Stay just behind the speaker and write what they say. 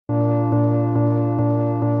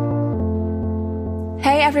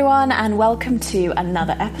Hey everyone, and welcome to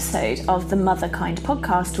another episode of the Motherkind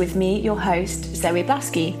podcast with me, your host, Zoe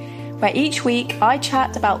Blaskey, where each week I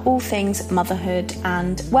chat about all things motherhood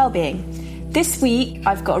and well-being. This week,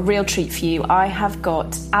 I've got a real treat for you. I have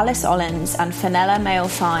got Alice and Phanella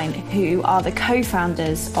Mailfine, who are the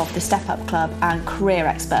co-founders of the Step Up Club and career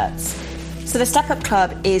experts. So the Step Up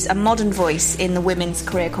Club is a modern voice in the women's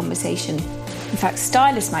career conversation. In fact,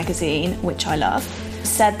 Stylist magazine, which I love,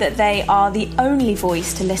 said that they are the only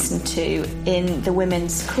voice to listen to in the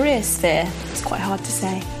women's career sphere. It's quite hard to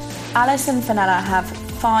say. Alice and Phanella have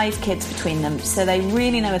 5 kids between them, so they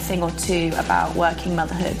really know a thing or two about working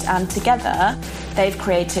motherhood. And together, they've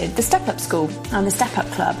created the Step Up School and the Step Up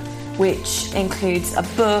Club, which includes a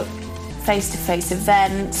book, face-to-face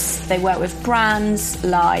events. They work with brands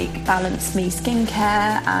like Balance Me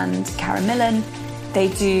Skincare and Karen Millen. They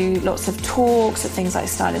do lots of talks at things like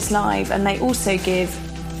Stylist Live, and they also give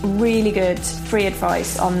really good free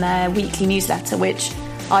advice on their weekly newsletter, which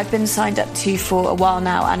I've been signed up to for a while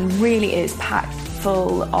now and really is packed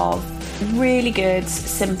full of really good,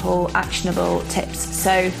 simple, actionable tips.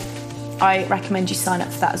 So I recommend you sign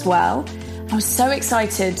up for that as well. I was so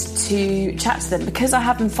excited to chat to them because I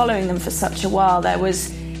have been following them for such a while. There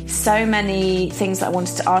was so many things that I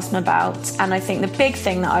wanted to ask them about, and I think the big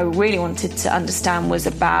thing that I really wanted to understand was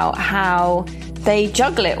about how they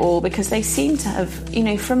juggle it all, because they seem to have,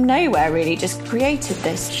 from nowhere really just created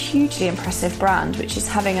this hugely impressive brand which is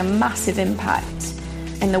having a massive impact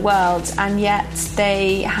in the world, and yet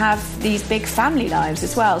they have these big family lives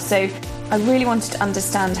as well. So I really wanted to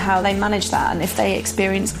understand how they manage that and if they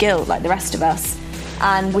experience guilt like the rest of us.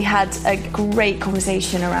 And we had a great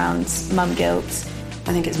conversation around mum guilt.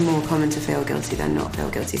 I think it's more common to feel guilty than not feel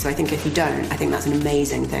guilty. So I think if you don't, I think that's an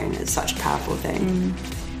amazing thing. It's such a powerful thing.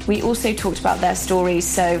 We also talked about their stories,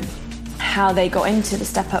 so how they got into the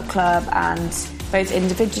Step Up Club and both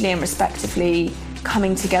individually and respectively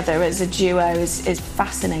coming together as a duo is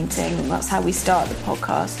fascinating. That's how we start the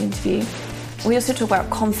podcast interview. We also talk about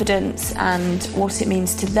confidence and what it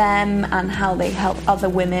means to them and how they help other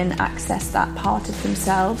women access that part of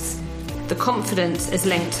themselves. The confidence is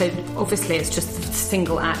linked to, obviously, it's just the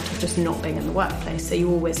single act of just not being in the workplace. So you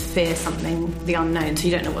always fear something, the unknown, so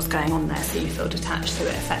you don't know what's going on there, so you feel detached, so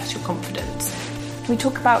it affects your confidence. We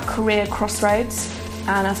talk about career crossroads,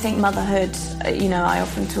 and I think motherhood, I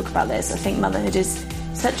often talk about this, I think motherhood is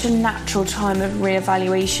such a natural time of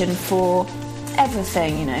reevaluation for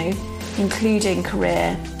everything, including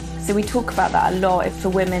career. So we talk about that a lot for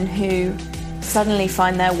women who suddenly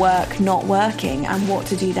find their work not working and what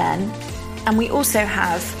to do then. And we also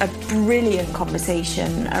have a brilliant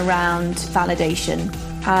conversation around validation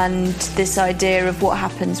and this idea of what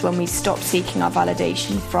happens when we stop seeking our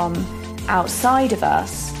validation from outside of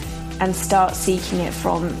us and start seeking it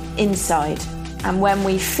from inside. And when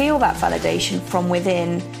we feel that validation from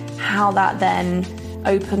within, how that then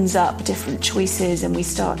opens up different choices and we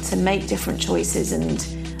start to make different choices, and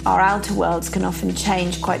our outer worlds can often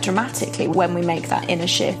change quite dramatically when we make that inner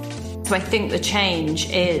shift. So I think the change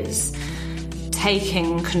is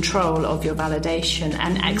taking control of your validation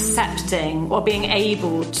and accepting or being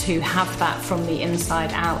able to have that from the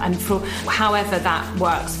inside out, and for however that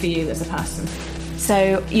works for you as a person.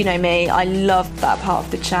 So, me, I loved that part of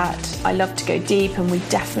the chat. I love to go deep, and we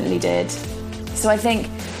definitely did. So I think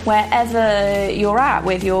wherever you're at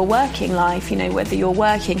with your working life, whether you're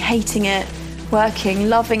working, hating it, working,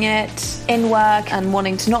 loving it, in work and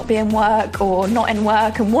wanting to not be in work, or not in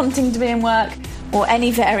work and wanting to be in work, or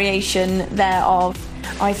any variation thereof,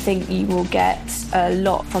 I think you will get a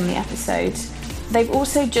lot from the episode. They've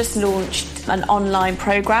also just launched an online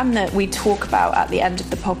program that we talk about at the end of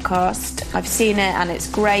the podcast. I've seen it and it's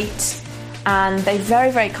great. And they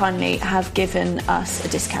very, very kindly have given us a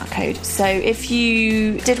discount code. So if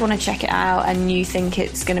you did want to check it out and you think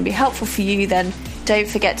it's going to be helpful for you, then don't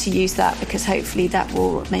forget to use that, because hopefully that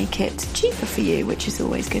will make it cheaper for you, which is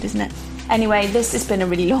always good, isn't it? Anyway, this has been a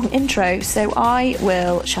really long intro, so I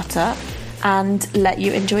will shut up and let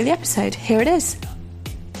you enjoy the episode. Here it is.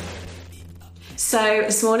 So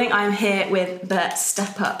this morning I'm here with the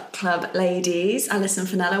Step Up Club ladies, Alice and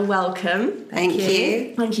Phanella. Welcome. Thank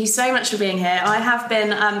you. Thank you so much for being here. I have been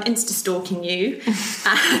Insta-stalking you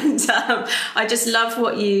and I just love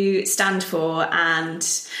what you stand for, and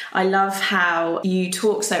I love how you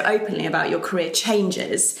talk so openly about your career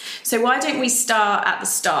changes. So why don't we start at the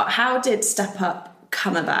start? How did Step Up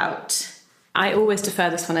come about? I always defer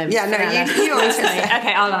this one over to Phanella. You always say.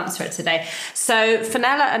 Okay, I'll answer it today. So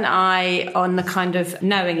Phanella and I, on the kind of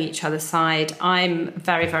knowing each other's side, I'm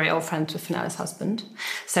very, very old friends with Phanella's husband.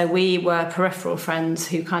 So we were peripheral friends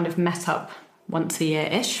who kind of met up once a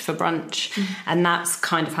year-ish for brunch. And that's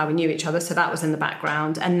kind of how we knew each other. So that was in the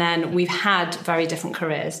background. And then we've had very different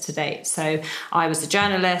careers to date. So I was a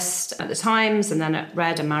journalist at the Times and then at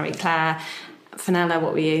Red and Marie Claire. Fenella,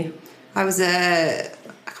 what were you? I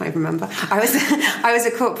can't even remember. I was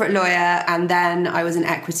a corporate lawyer, and then I was an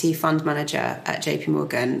equity fund manager at JP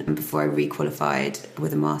Morgan before I re-qualified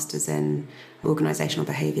with a master's in organisational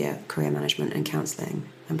behaviour, career management and counselling,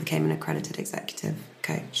 and became an accredited executive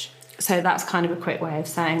coach. So that's kind of a quick way of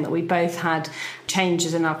saying that we both had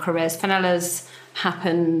changes in our careers. Fenella's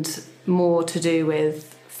happened more to do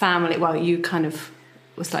with family. Well, you kind of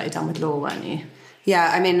were slightly done with law, weren't you?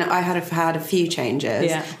 Yeah, I mean, I had a few changes.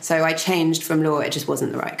 Yeah. So I changed from law. It just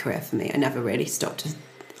wasn't the right career for me. I never really stopped.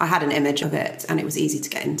 I had an image of it and it was easy to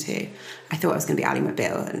get into. I thought I was going to be Ali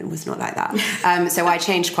Mobile and it was not like that. So I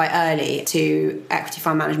changed quite early to equity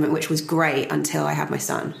fund management, which was great until I had my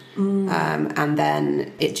son. And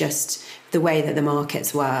then it just, the way that the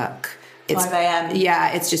markets work... 5 a.m.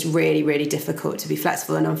 Yeah, it's just really, really difficult to be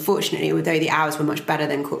flexible. And unfortunately, although the hours were much better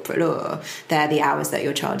than corporate law, they're the hours that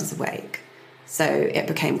your child is awake. So it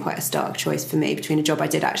became quite a stark choice for me between a job I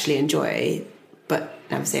did actually enjoy, but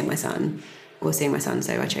never seeing my son, or seeing my son,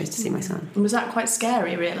 so I chose to see my son. And was that quite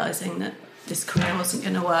scary, realising that this career wasn't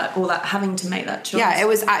going to work, or that having to make that choice? Yeah, it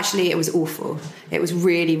was awful. It was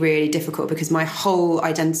really, really difficult because my whole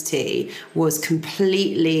identity was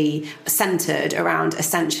completely centred around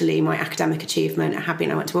essentially my academic achievement.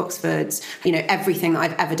 I went to Oxford. You know, everything that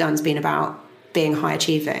I've ever done has been about being high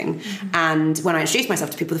achieving. And when I introduce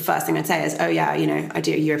myself to people, the first thing I'd say is, oh yeah, you know, I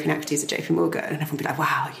do European equities at JP Morgan, and everyone would be like,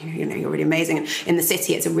 wow, you know, you're really amazing. And in the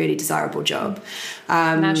city, it's a really desirable job.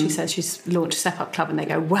 Now she says she's launched a Step Up Club and they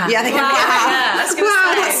go, wow. Yeah, they go, wow,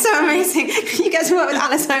 yeah, that's so amazing. You get to work with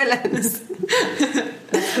Alice Owens.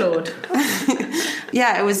 Applaud.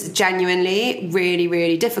 Yeah, it was genuinely really,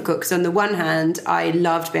 really difficult because on the one hand, I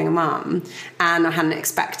loved being a mum and I hadn't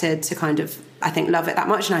expected to kind of, I think, love it that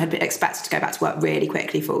much, and I had been expected to go back to work really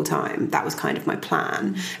quickly full time. That was kind of my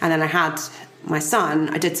plan. And then I had my son.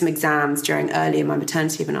 I did some exams early in my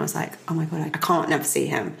maternity leave, and I was like, oh my God, I can't never see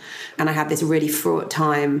him. And I had this really fraught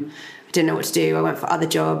time. I didn't know what to do. I went for other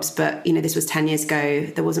jobs, but, you know, this was 10 years ago.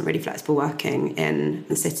 There wasn't really flexible working in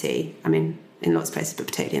the city. I mean, in lots of places, but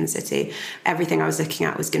particularly in the city. Everything I was looking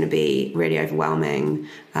at was going to be really overwhelming.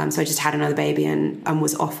 So I just had another baby and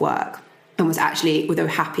was off work. And was actually, although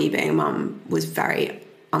happy being a mum, was very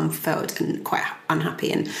unfulfilled and quite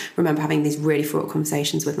unhappy. And remember having these really fraught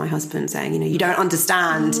conversations with my husband saying, you know, you don't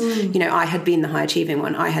understand. You know, I had been the high achieving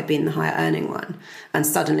one. I had been the higher earning one. And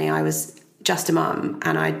suddenly I was just a mum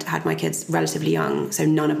and I'd had my kids relatively young. So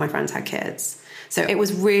none of my friends had kids. So it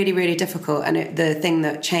was really, really difficult. And the thing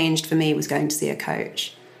that changed for me was going to see a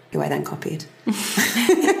coach, who I then copied.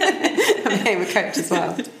 I became a coach as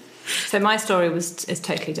well. So my story is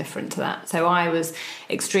totally different to that. So I was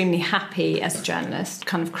extremely happy as a journalist,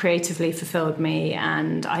 kind of creatively fulfilled me,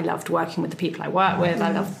 and I loved working with the people I work with.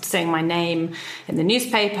 I loved seeing my name in the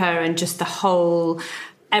newspaper and just the whole...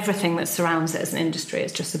 everything that surrounds it as an industry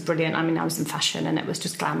is just a brilliant... I mean, I was in fashion and it was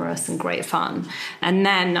just glamorous and great fun. And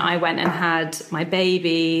then I went and had my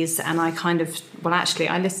babies and I kind of... Well, actually,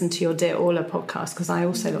 I listened to your Dear Orla podcast because I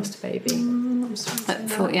also lost a baby. I'm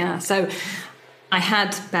sorry. Yeah, so I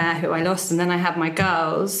had Bear, who I lost, and then I had my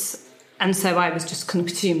girls. And so I was just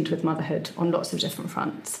consumed with motherhood on lots of different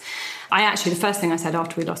fronts. The first thing I said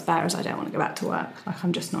after we lost Bear is I don't want to go back to work. Like,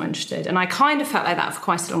 I'm just not interested. And I kind of felt like that for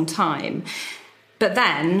quite a long time. But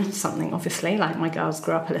then something, obviously, like my girls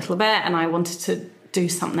grew up a little bit and I wanted to do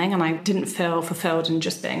something and I didn't feel fulfilled in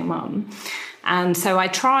just being a mum. And so I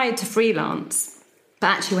tried to freelance. But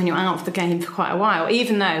actually, when you're out of the game for quite a while,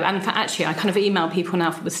 even though, and in fact, actually, I kind of email people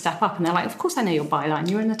now with Step Up and they're like, of course I know your byline,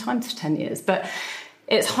 you were in the Times for 10 years. But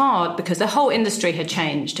it's hard because the whole industry had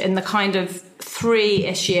changed in the kind of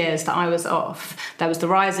 3-ish years that I was off. There was the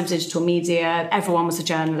rise of digital media. Everyone was a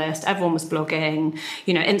journalist. Everyone was blogging.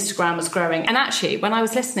 You know, Instagram was growing. And actually, when I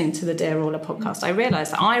was listening to the Dear Orla podcast, I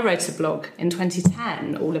realised that I wrote a blog in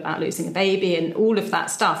 2010 all about losing a baby and all of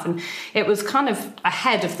that stuff. And it was kind of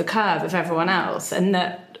ahead of the curve of everyone else. And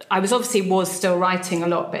that I was still writing a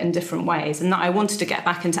lot, but in different ways. And that I wanted to get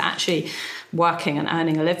back into actually working and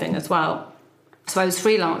earning a living as well. So I was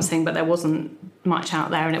freelancing, but there wasn't much out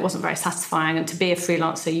there and it wasn't very satisfying. And to be a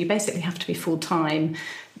freelancer, you basically have to be full-time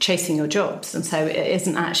chasing your jobs. And so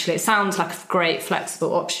it sounds like a great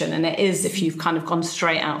flexible option. And it is if you've kind of gone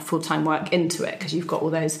straight out full-time work into it, because you've got all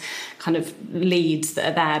those kind of leads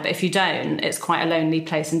that are there. But if you don't, it's quite a lonely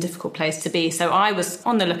place and difficult place to be. So I was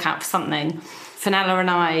on the lookout for something. Fenella and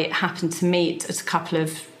I happened to meet at a couple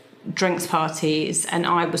of drinks parties, and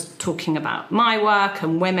I was talking about my work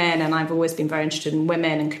and women, and I've always been very interested in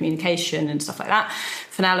women and communication and stuff like that.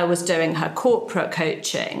 Fenella was doing her corporate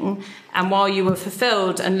coaching, and while you were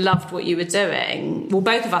fulfilled and loved what you were doing, well,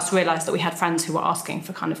 both of us realised that we had friends who were asking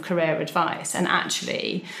for kind of career advice, and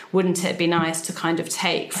actually, wouldn't it be nice to kind of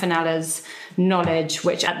take Fenella's knowledge,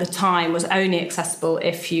 which at the time was only accessible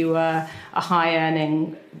if you were a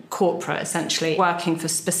high-earning corporate, essentially working for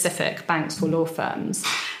specific banks or law firms,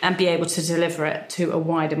 and be able to deliver it to a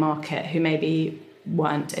wider market who maybe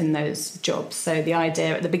weren't in those jobs. So the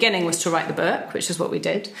idea at the beginning was to write the book, which is what we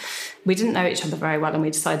did. We didn't know each other very well, and we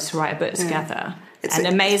decided to write a book together. And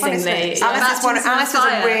amazingly, Alice was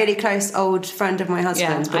a really close old friend of my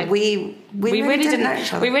husband's, but we really didn't know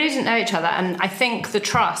each other. We really didn't know each other, and I think the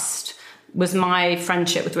trust was my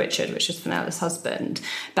friendship with Richard, which is Fenella's husband.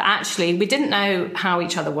 But actually, we didn't know how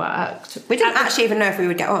each other worked. We didn't actually even know if we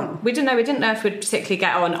would get on. We didn't know if we'd particularly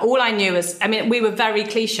get on. All I knew is, we were very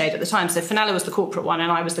cliched at the time. So Fenella was the corporate one and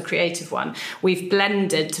I was the creative one. We've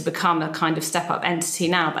blended to become a kind of step-up entity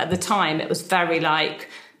now. But at the time, it was very like,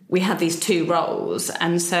 we had these two roles,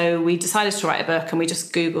 and so we decided to write a book, and we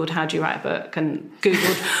just Googled how do you write a book, and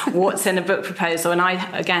Googled what's in a book proposal, and I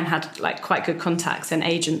again had like quite good contacts in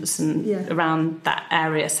agents and around that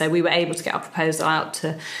area, so we were able to get our proposal out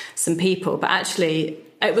to some people. But actually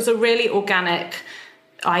it was a really organic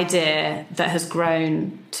idea that has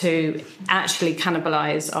grown to actually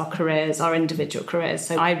cannibalise our careers, our individual careers.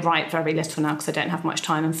 So I write very little now because I don't have much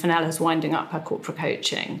time, and Fenella's winding up her corporate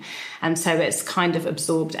coaching, and so it's kind of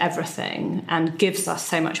absorbed everything and gives us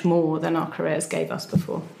so much more than our careers gave us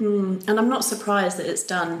before. And I'm not surprised that it's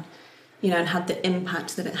done, and had the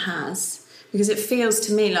impact that it has, because it feels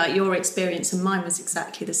to me like your experience and mine was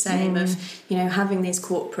exactly the same of, having these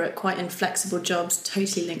corporate, quite inflexible jobs,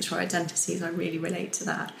 totally linked to our identities. I really relate to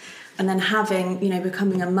that. And then having,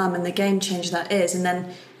 becoming a mum and the game changer that is. And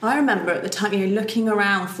then I remember at the time, looking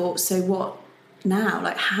around, thought, so what now?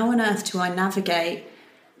 Like, how on earth do I navigate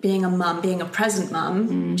being a mum, being a present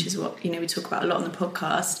mum, which is what, we talk about a lot on the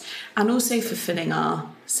podcast, and also fulfilling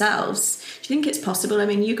ourselves. Do you think it's possible?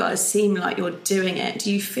 You guys seem like you're doing it.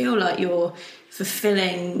 Do you feel like you're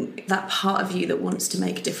fulfilling that part of you that wants to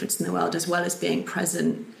make a difference in the world, as well as being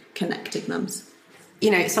present, connected mums?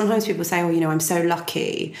 Sometimes people say, I'm so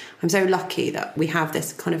lucky. I'm so lucky that we have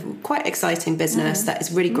this kind of quite exciting business that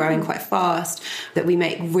is really growing quite fast, that we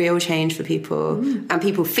make real change for people, and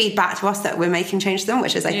people feed back to us that we're making change to them,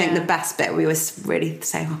 which is, I think, the best bit. We always really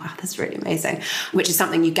say, oh, wow, that's really amazing, which is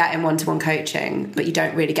something you get in one-to-one coaching, but you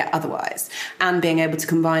don't really get otherwise. And being able to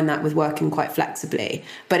combine that with working quite flexibly.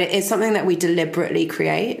 But it is something that we deliberately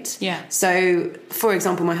create. Yeah. So, for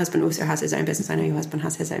example, my husband also has his own business. I know your husband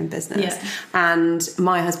has his own business. Yeah. And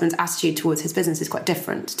my husband's attitude towards his business is quite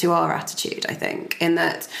different to our attitude, I think, in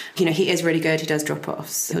that, he is really good. He does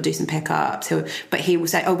drop-offs. He'll do some pickups. But he will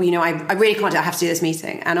say, I really can't do it. I have to do this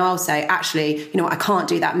meeting. And I'll say, actually, I can't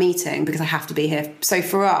do that meeting because I have to be here. So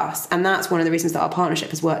for us, and that's one of the reasons that our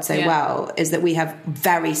partnership has worked so well, is that we have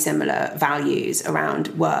very similar values around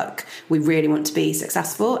work. We really want to be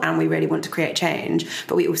successful and we really want to create change.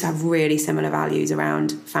 But we also have really similar values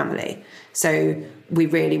around family. So we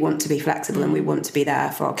really want to be flexible and we want to be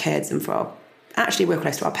there for our kids and for we're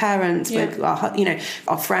close to our parents, with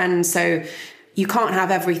our friends. So you can't have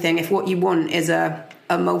everything if what you want is a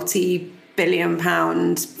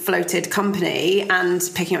multi-billion-pound floated company and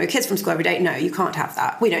picking up your kids from school every day. No, you can't have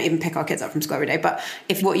that. We don't even pick our kids up from school every day. But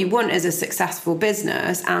if what you want is a successful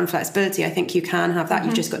business and flexibility, I think you can have that.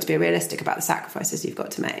 You've just got to be realistic about the sacrifices you've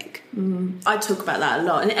got to make. I talk about that a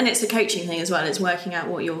lot. And it's a coaching thing as well. It's working out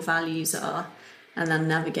what your values are and then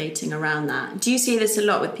navigating around that. Do you see this a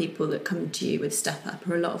lot with people that come to you with Step Up,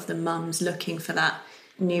 or a lot of the mums looking for that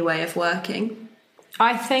new way of working?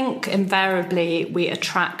 I think invariably we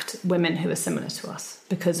attract women who are similar to us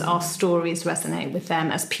because our stories resonate with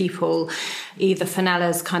them as people. Either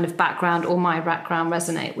Fenella's kind of background or my background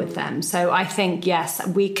resonate with them. So I think, yes,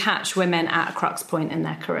 we catch women at a crux point in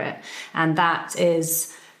their career, and that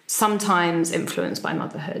is sometimes influenced by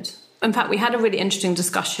motherhood. In fact, we had a really interesting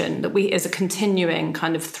discussion that is a continuing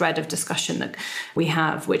kind of thread of discussion that we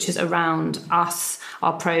have, which is around us,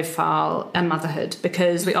 our profile and motherhood,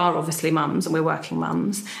 because we are obviously mums and we're working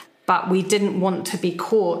mums, but we didn't want to be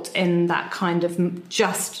caught in that kind of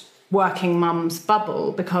just working mums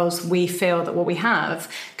bubble, because we feel that what we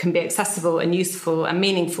have can be accessible and useful and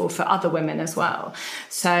meaningful for other women as well.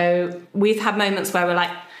 So we've had moments where we're like,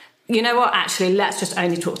 you know what, actually, let's just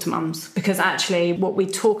only talk to mums, because actually what we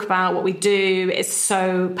talk about, what we do is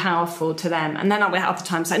so powerful to them. And then we have other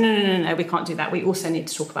times like, no, we can't do that. We also need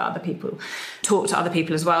to talk about other people, talk to other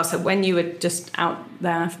people as well. So when you were just out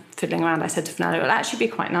there fiddling around, I said to Phanella, it'll actually be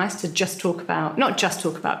quite nice to just talk about, not just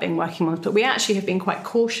talk about being working mums, but we actually have been quite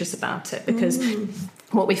cautious about it, because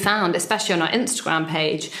what we found, especially on our Instagram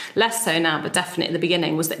page, less so now, but definitely at the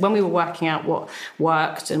beginning, was that when we were working out what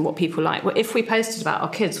worked and what people liked, well, if we posted about our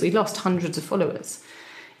kids, we lost hundreds of followers,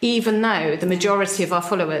 even though the majority of our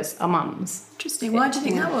followers are mums. Interesting. Why do you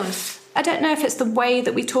think that was? I don't know if it's the way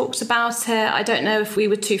that we talked about it. I don't know if we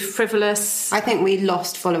were too frivolous. I think we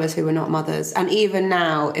lost followers who were not mothers. And even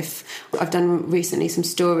now, if I've done recently some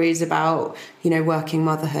stories about, working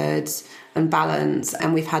motherhood and balance,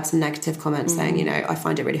 and we've had some negative comments saying, I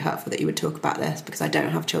find it really hurtful that you would talk about this because I don't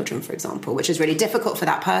have children, for example, which is really difficult for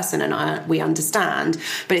that person, and we understand,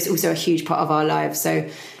 but it's also a huge part of our lives. So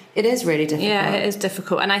it is really difficult. Yeah, it is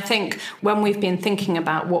difficult. And I think when we've been thinking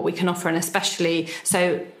about what we can offer, and especially,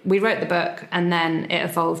 so we wrote the book and then it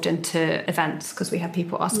evolved into events because we had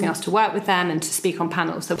people asking us to work with them and to speak on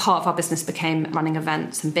panels. So part of our business became running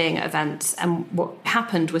events and being at events. And what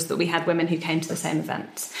happened was that we had women who came to the same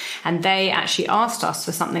events, and they actually asked us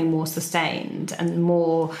for something more sustained and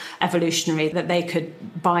more evolutionary that they could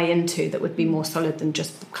buy into, that would be more solid than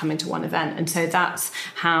just coming to one event. And so that's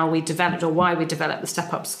how we developed, or why we developed, the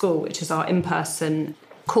Step Up School, which is our in-person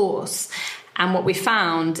course. And what we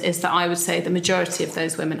found is that I would say the majority of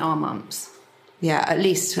those women are mums. Yeah, at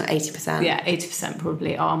least 80%. Yeah, 80%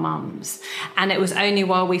 probably are mums. And it was only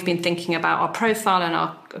while we've been thinking about our profile and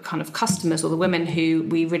our kind of customers, or the women who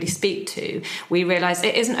we really speak to, we realised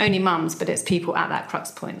it isn't only mums, but it's people at that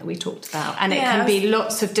crux point that we talked about. And it can be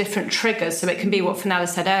lots of different triggers. So it can be what Phanella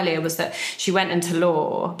said earlier, was that she went into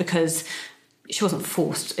law because she wasn't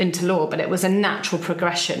forced into law, but it was a natural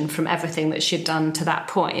progression from everything that she'd done to that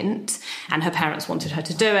point, and her parents wanted her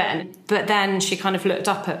to do it. But then she kind of looked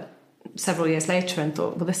up at several years later and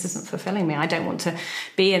thought, well, this isn't fulfilling me. I don't want to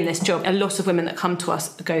be in this job. A lot of women that come to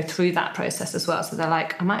us go through that process as well. So they're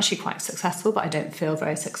like, I'm actually quite successful, but I don't feel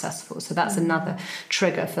very successful. So that's another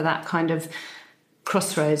trigger for that kind of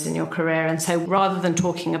crossroads in your career. And so rather than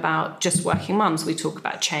talking about just working mums, we talk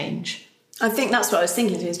about change. I think that's what I was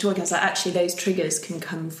thinking as he was talking. I was like, actually, those triggers can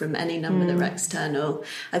come from any number that are external.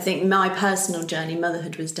 I think my personal journey,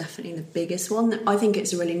 motherhood, was definitely the biggest one. I think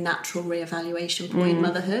it's a really natural reevaluation point,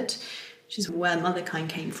 motherhood, which is where Motherkind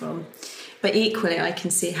came from. But equally, I can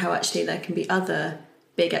see how actually there can be other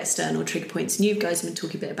big external trigger points. And you guys have been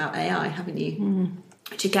talking a bit about AI, haven't you?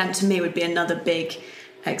 Which, again, to me would be another big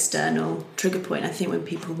external trigger point. I think when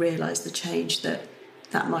people realise the change that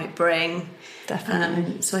might bring.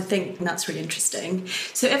 Definitely. So I think that's really interesting.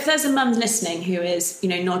 So if there's a mum listening who is,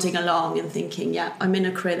 nodding along and thinking, yeah, I'm in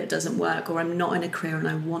a career that doesn't work, or I'm not in a career and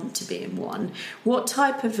I want to be in one, what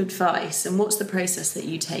type of advice and what's the process that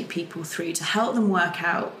you take people through to help them work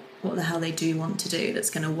out what the hell they do want to do that's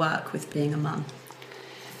going to work with being a mum?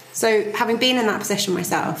 So having been in that position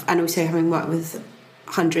myself, and also having worked with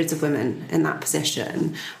hundreds of women in that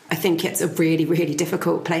position, I think it's a really, really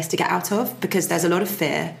difficult place to get out of, because there's a lot of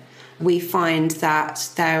fear. We find that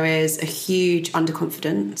there is a huge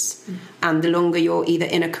underconfidence, and the longer you're either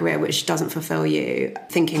in a career which doesn't fulfill you,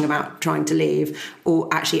 thinking about trying to leave, or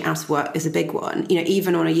actually out of work is a big one.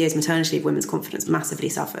 Even on a year's maternity leave, women's confidence massively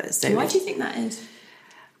suffers. So why do you think that is?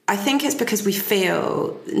 I think it's because we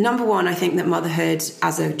feel, number one, I think that motherhood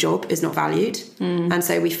as a job is not valued. And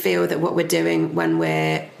so we feel that what we're doing when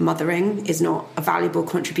we're mothering is not a valuable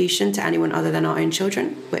contribution to anyone other than our own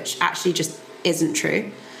children, which actually just isn't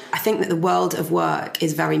true. I think that the world of work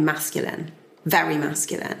is very masculine.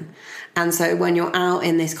 And so when you're out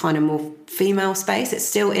in this kind of more female space, it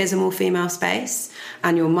still is a more female space,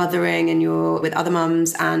 and you're mothering and you're with other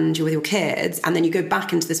mums and you're with your kids, and then you go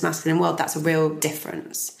back into this masculine world, that's a real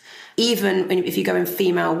difference. Even if you go in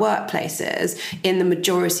female workplaces, in the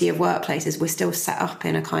majority of workplaces, we're still set up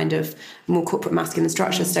in a kind of more corporate masculine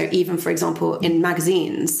structure. So even, for example, in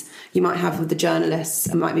magazines, you might have the journalists,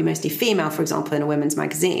 it might be mostly female, for example, in a women's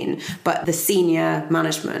magazine, but the senior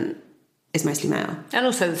management is mostly male. And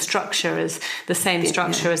also the structure is the same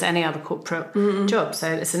structure as any other corporate job. So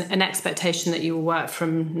it's an expectation that you will work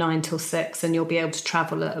from 9 till 6 and you'll be able to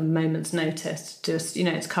travel at a moment's notice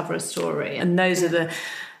to cover a story. And those are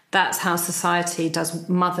that's how society does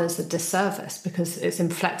mothers a disservice, because it's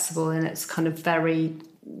inflexible and it's kind of very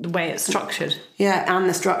the way it's structured. Yeah, and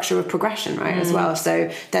the structure of progression, right, as well.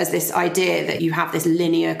 So there's this idea that you have this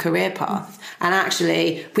linear career path. And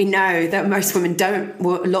actually, we know that most women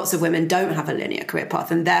lots of women don't have a linear career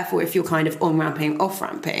path. And therefore, if you're kind of on-ramping,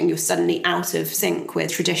 off-ramping, you're suddenly out of sync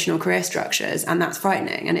with traditional career structures. And that's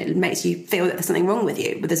frightening. And it makes you feel that there's something wrong with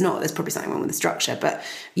you. But there's not. There's probably something wrong with the structure. But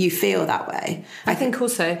you feel that way. I think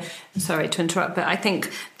also, sorry to interrupt, but I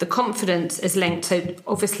think the confidence is linked to,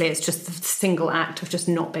 obviously, it's just the single act of just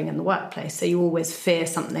not being in the workplace. So you always fear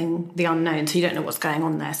something, the unknown. So you don't know what's going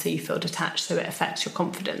on there. So you feel detached. So it affects your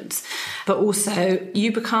confidence. But also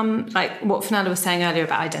you become, like what Phanella was saying earlier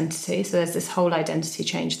about identity. So there's this whole identity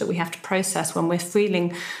change that we have to process when we're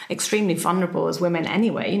feeling extremely vulnerable as women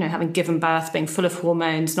anyway, you know, having given birth, being full of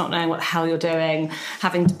hormones, not knowing what the hell you're doing,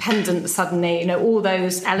 having dependence suddenly, you know, all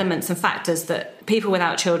those elements and factors that people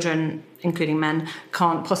without children, including men,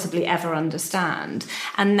 can't possibly ever understand.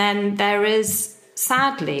 And then there is,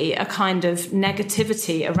 sadly, a kind of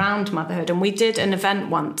negativity around motherhood. And we did an event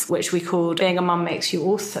once which we called Being a Mum Makes You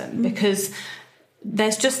Awesome, because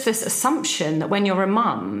there's just this assumption that when you're a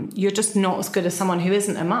mum, you're just not as good as someone who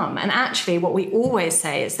isn't a mum. And actually what we always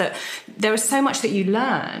say is that there is so much that you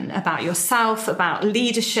learn about yourself, about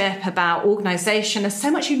leadership, about organisation. There's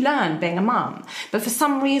so much you learn being a mum. But for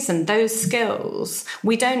some reason, those skills,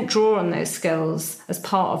 we don't draw on those skills as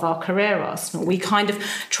part of our career arsenal. We kind of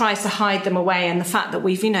try to hide them away. And the fact that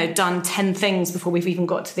we've, you know, done 10 things before we've even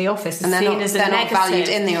got to the office is seen as a negative. They're not valued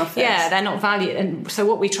in the office. Yeah, they're not valued. And so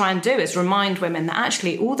what we try and do is remind women that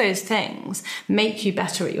actually all those things make you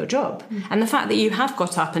better at your job. And the fact that you have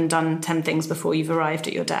got up and done 10 things before you've arrived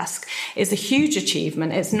at your desk is a huge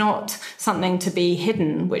achievement. It's not something to be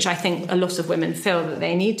hidden, which I think a lot of women feel that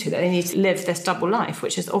they need to live this double life,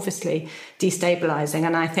 which is obviously destabilising.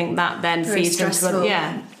 And I think that then feeds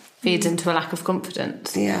into a lack of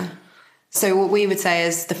confidence. Yeah. So what we would say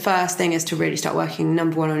is the first thing is to really start working,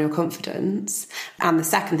 number one, on your confidence. And the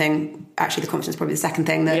second thing, actually the confidence is probably the second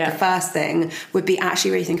thing, the first thing would be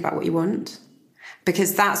actually really think about what you want.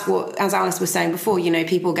 Because that's what, as Alice was saying before, you know,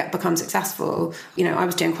 people become successful. You know, I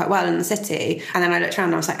was doing quite well in the city. And then I looked around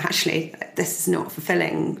and I was like, actually, this is not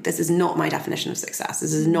fulfilling. This is not my definition of success.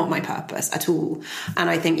 This is not my purpose at all. And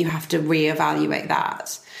I think you have to reevaluate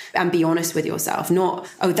that. And be honest with yourself, not,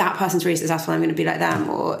 oh, that person's really successful, I'm going to be like them,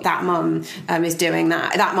 or that mum is doing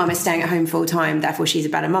that mum is staying at home full time, therefore she's a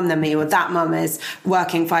better mum than me, or that mum is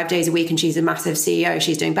working 5 days a week and she's a massive CEO,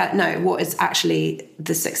 she's doing better. No, what is actually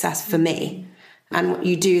the success for me? And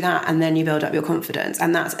you do that, and then you build up your confidence,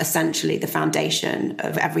 and that's essentially the foundation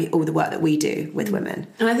of all the work that we do with women.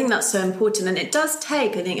 And I think that's so important, and it does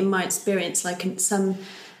take, I think, in my experience, like in some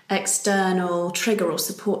external trigger or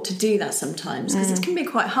support to do that sometimes, because it can be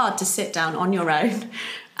quite hard to sit down on your own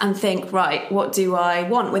and think, right, what do I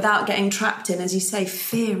want, without getting trapped in, as you say,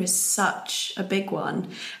 fear is such a big one,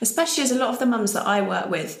 especially as a lot of the mums that I work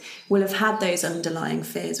with will have had those underlying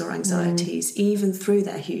fears or anxieties even through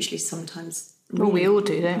their hugely sometimes. Well, we all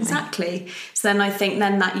do, don't we? Exactly. So then I think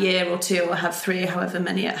then that year or two, or have 3, however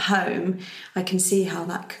many at home, I can see how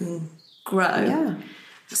that can grow. Yeah.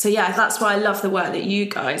 So yeah, that's why I love the work that you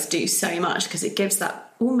guys do so much, because it gives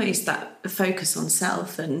that almost that focus on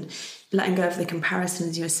self and letting go of the comparison,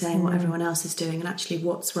 as you were saying, what everyone else is doing and actually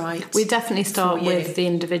what's right. We definitely start with the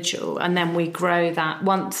individual, and then we grow that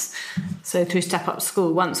once. So through Step Up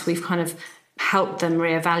School, once we've kind of helped them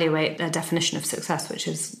reevaluate their definition of success, which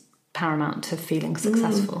is paramount to feeling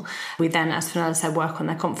successful. We then, as Phanella said, work on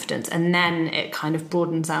their confidence, and then it kind of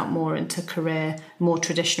broadens out more into more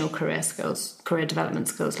traditional career skills, career development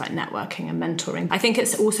skills like networking and mentoring. I think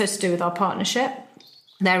it's also to do with our partnership.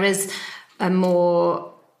 There is a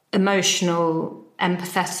more emotional,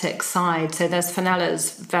 empathetic side. So there's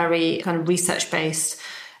Phanella's very kind of research-based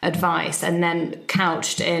advice, and then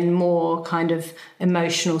couched in more kind of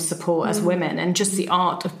emotional support as women, and just the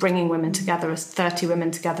art of bringing women together as 30 women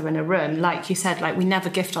together in a room. Like you said, like we never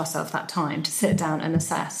gift ourselves that time to sit down and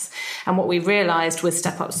assess. And what we realised with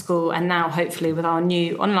Step Up School, and now hopefully with our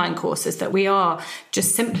new online courses, that we are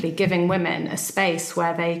just simply giving women a space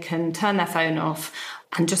where they can turn their phone off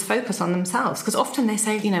and just focus on themselves. Because often they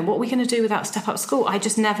say, you know, what are we going to do without Step Up School? I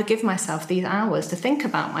just never give myself these hours to think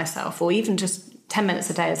about myself, or even just 10 minutes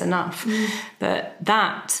a day is enough. But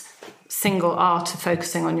that single art of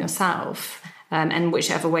focusing on yourself, and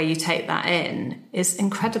whichever way you take that in, is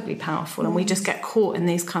incredibly powerful. And we just get caught in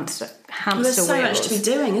these kinds of hamster wheels. There's so much to be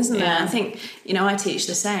doing, isn't there? I think, you know, I teach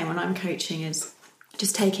the same when I'm coaching, is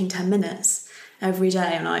just taking 10 minutes every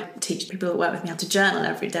day. And I teach people that work with me how to journal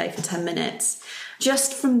every day for 10 minutes.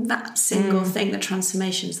 Just from that single thing, the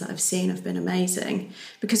transformations that I've seen have been amazing.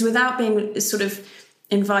 Because without being sort of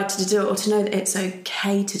invited to do it or to know that it's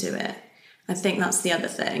okay to do it. I think that's the other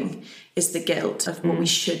thing, is the guilt of what we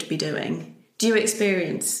should be doing. Do you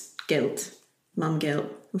experience guilt, mum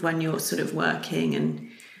guilt, when you're sort of working? And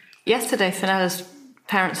yesterday, Phanella's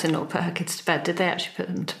parents-in-law put her kids to bed. Did they actually put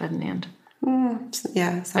them to bed in the end?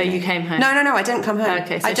 Yeah. Oh, you came home? No, I didn't come home.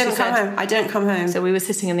 Okay, so I didn't come home. So we were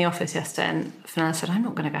sitting in the office yesterday, and Phanella said, I'm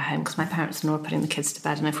not going to go home because my parents-in-law are putting the kids to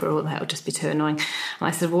bed, and if we're all there, it'll just be too annoying. And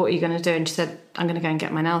I said, what are you going to do? And she said, I'm going to go and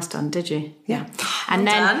get my nails done. Did you? Yeah. And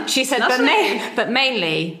well then done. she said, but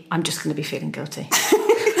mainly, I'm just going to be feeling guilty.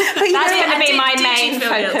 That's going to be my main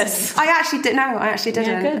focus. I actually didn't.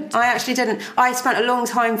 Yeah, good. I actually didn't. I spent a long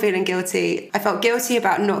time feeling guilty. I felt guilty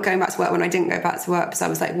about not going back to work when I didn't go back to work, because I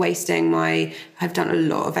was like wasting I've done a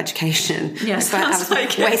lot of education. Yes, I was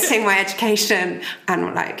wasting my education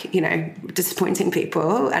and like, disappointing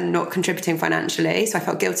people and not contributing financially. So I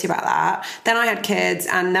felt guilty about that. Then I had kids,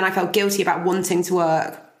 and then I felt guilty about wanting to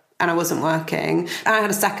work, and I wasn't working. And I had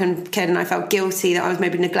a second kid, and I felt guilty that I was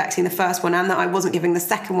maybe neglecting the first one and that I wasn't giving the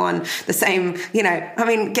second one the same,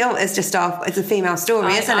 guilt is just it's a female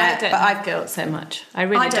story, isn't it? I don't have guilt so much. I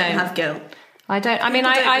really don't. I don't have guilt. I don't. I mean,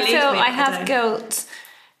 I feel I have guilt.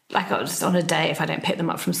 Like, just on a day, if I don't pick them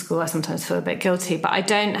up from school, I sometimes feel a bit guilty. But I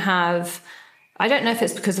don't know if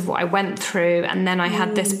it's because of what I went through. And then I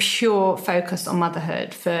had this pure focus on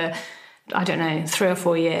motherhood for, I don't know, 3 or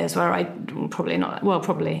 4 years, where probably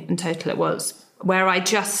in total it was, where I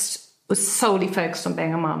just was solely focused on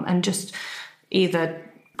being a mum and just either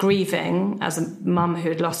grieving as a mum who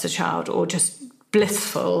had lost a child, or just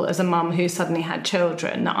blissful as a mum who suddenly had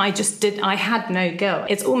children. I had no guilt.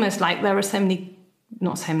 It's almost like there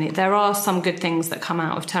are some good things that come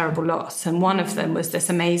out of terrible loss. And one of them was this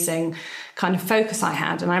amazing kind of focus I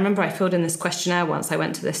had. And I remember I filled in this questionnaire once. I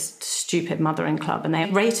went to this stupid mothering club, and they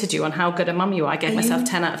rated you on how good a mum you are. I gave myself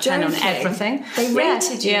 10 out of 10 on everything. They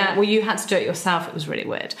rated you? Yeah, well, you had to do it yourself. It was really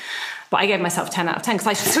weird. But I gave myself 10 out of 10 because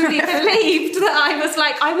I truly believed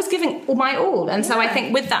that I was giving my all. And so I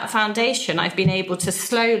think with that foundation, I've been able to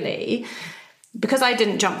slowly, because I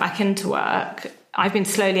didn't jump back into work, I've been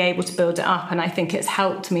slowly able to build it up, and I think it's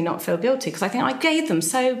helped me not feel guilty, because I think I gave them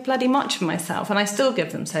so bloody much of myself, and I still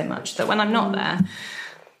give them so much that when I'm not there,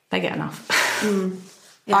 they get enough.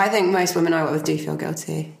 Yeah. I think most women I work with do feel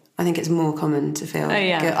guilty. I think it's more common to feel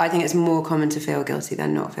I think it's more common to feel guilty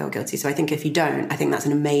than not feel guilty. So I think if you don't, I think that's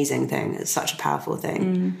an amazing thing. It's such a powerful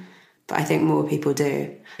thing. But I think more people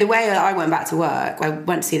do. The way that I went back to work, I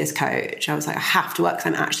went to see this coach. I was like, I have to work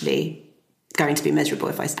because I'm actually going to be miserable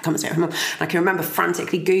if I come and stay at home. And I can remember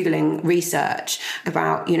frantically Googling research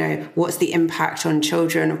about, what's the impact on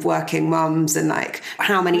children of working mums, and like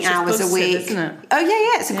how many hours a week. Isn't it? Oh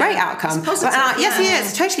yeah, it's a great outcome. It's positive, yes,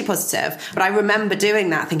 it's totally positive. But I remember doing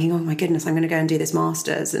that, thinking, oh my goodness, I'm going to go and do this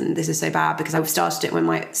master's, and this is so bad, because I started it when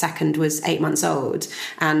my second was 8 months old,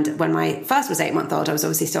 and when my first was 8 months old, I was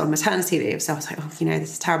obviously still on maternity leave. So I was like,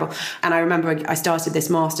 this is terrible. And I remember I started this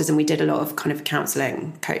master's, and we did a lot of kind of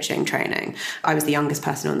counselling, coaching, training. I was the youngest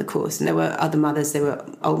person on the course, and there were other mothers, they were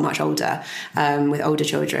much older, with older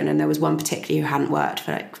children, and there was one particularly who hadn't worked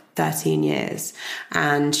for like 13 years,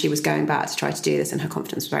 and she was going back to try to do this, and her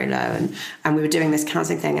confidence was very low, and we were doing this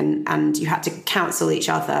counselling thing, and you had to counsel each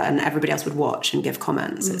other, and everybody else would watch and give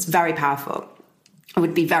comments. It's very powerful. I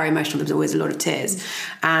would be very emotional. There was always a lot of tears.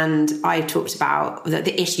 And I talked about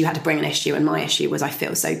the issue, you had to bring an issue, and my issue was I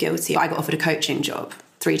feel so guilty. I got offered a coaching job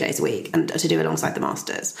 3 days a week and to do alongside the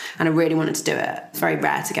masters, and I really wanted to do it. It's very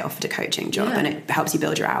rare to get offered a coaching job, and it helps you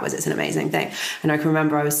build your hours. It's an amazing thing. And I can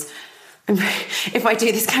remember if I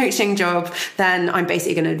do this coaching job, then I'm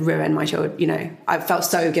basically going to ruin my child. I felt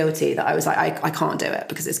so guilty that I was like, I can't do it,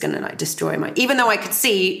 because it's going to like destroy even though I could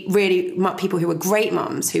see really people who were great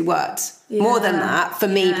mums who worked more than that for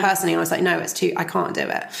me personally. And I was like, no, it's too, I can't do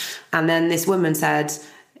it. And then this woman said,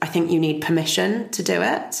 I think you need permission to do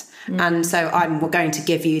it. And so I'm going to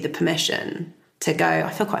give you the permission to go. I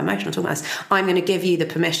feel quite emotional talking about this. I'm going to give you the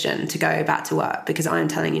permission to go back to work, because I'm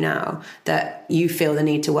telling you now that you feel the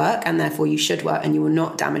need to work, and therefore you should work, and you will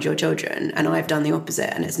not damage your children. And I've done the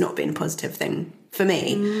opposite, and it's not been a positive thing for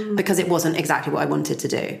me, because it wasn't exactly what I wanted to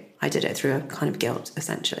do. I did it through a kind of guilt,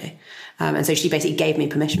 essentially. And so she basically gave me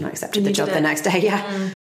permission. I accepted the job the next day.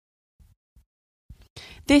 Yeah.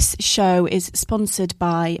 This show is sponsored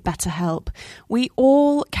by BetterHelp. We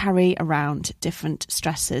all carry around different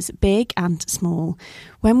stressors, big and small.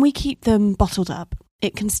 When we keep them bottled up,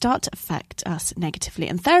 it can start to affect us negatively.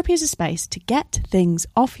 And therapy is a space to get things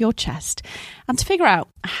off your chest and to figure out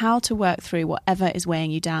how to work through whatever is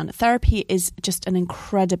weighing you down. Therapy is just an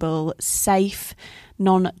incredible, safe,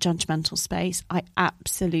 non-judgmental space. I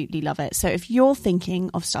absolutely love it. So if you're thinking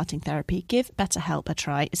of starting therapy, give BetterHelp a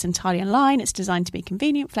try. It's entirely online. It's designed to be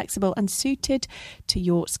convenient, flexible and suited to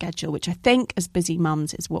your schedule, which I think as busy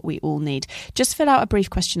mums is what we all need. Just fill out a brief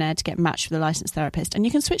questionnaire to get matched with a licensed therapist, and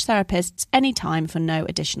you can switch therapists anytime for no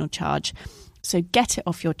additional charge. So get it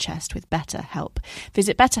off your chest with BetterHelp.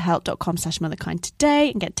 Visit betterhelp.com/motherkind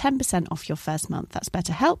today and get 10% off your first month. That's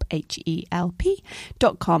BetterHelp,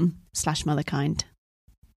 HELP.com/motherkind.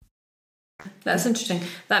 That's interesting.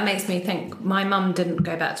 That makes me think my mum didn't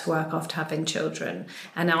go back to work after having children,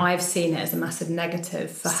 and now I've seen it as a massive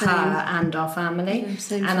negative for her and our family.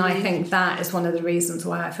 And I think that is one of the reasons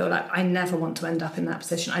why I feel like I never want to end up in that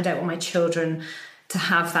position. I don't want my children to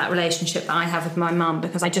have that relationship that I have with my mum,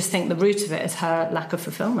 because I just think the root of it is her lack of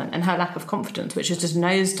fulfillment and her lack of confidence, which has just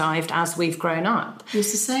nosedived as we've grown up.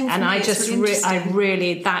 It's the same for and me. I just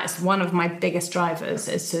that's one of my biggest drivers,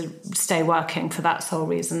 is to stay working for that sole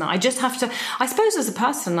reason, that I just have to, I suppose as a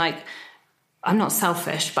person, like, I'm not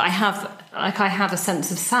selfish, but I have a sense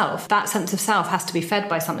of self. That sense of self has to be fed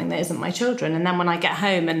by something that isn't my children. And then when I get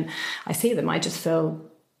home and I see them, I just feel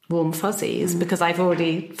warm fuzzies because I've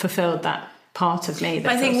already fulfilled that part of me.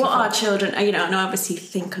 But I think what our children, and I obviously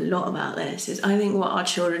think a lot about this, is I think what our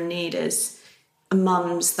children need is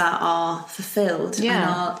mums that are fulfilled and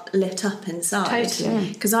are lit up inside. Totally.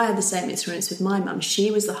 Because I had the same experience with my mum.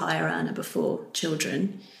 She was the higher earner before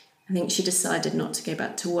children. I think she decided not to go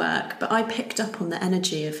back to work, but I picked up on the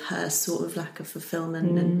energy of her sort of lack of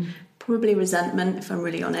fulfillment and probably resentment, if I'm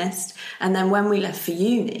really honest. And then when we left for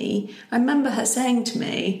uni, I remember her saying to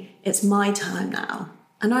me, "It's my time now."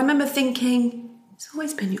 And I remember thinking, it's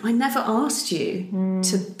always been you. I never asked you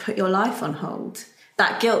to put your life on hold.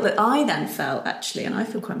 That guilt that I then felt, actually, and I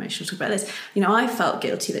feel quite emotional to talk about this, I felt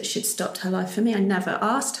guilty that she'd stopped her life for me. I never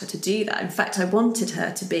asked her to do that. In fact, I wanted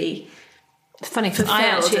her to be funny, because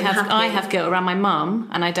I have guilt around my mum,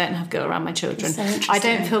 and I don't have guilt around my children. So I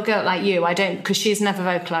don't feel guilt like you. I don't, because she's never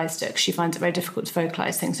vocalised it, because she finds it very difficult to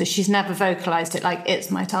vocalise things. So she's never vocalised it like,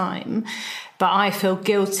 it's my time. But I feel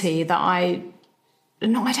guilty that I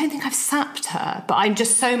don't think I've sapped her, but I'm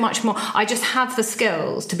just so much more. I just have the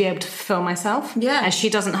skills to be able to fulfill myself. Yeah. And she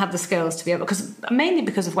doesn't have the skills to be able, mainly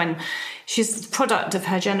because of when she's the product of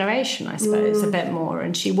her generation, I suppose, a bit more.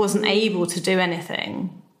 And she wasn't able to do anything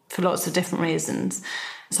for lots of different reasons.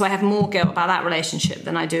 So I have more guilt about that relationship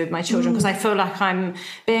than I do with my children, because I feel like I'm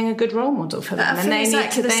being a good role model for them. And they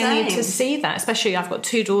need to see that, especially I've got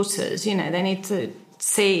 2 daughters, they need to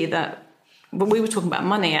see that. But we were talking about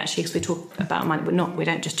money, actually, because we talk about money. We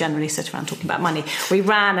don't just generally sit around talking about money. We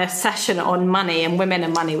ran a session on money and women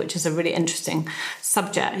and money, which is a really interesting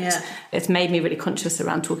subject. Yeah. It's made me really conscious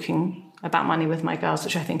around talking about money with my girls,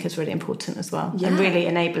 which I think is really important as well. Yeah. And really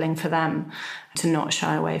enabling for them to not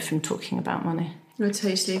shy away from talking about money. I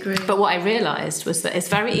totally agree. But what I realised was that it's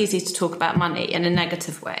very easy to talk about money in a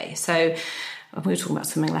negative way. So we were talking about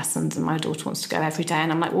swimming lessons, and my daughter wants to go every day, and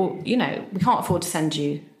I'm like, well, we can't afford to send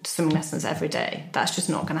you to swimming lessons every day. That's just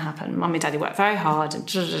not going to happen. Mummy and Daddy work very hard,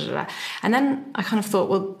 and then I kind of thought,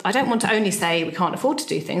 well, I don't want to only say we can't afford to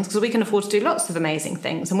do things, because we can afford to do lots of amazing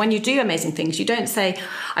things. And when you do amazing things, you don't say,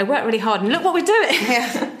 I work really hard and look what we're doing.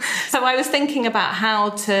 Yeah. So I was thinking about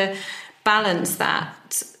how to balance that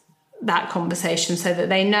conversation so that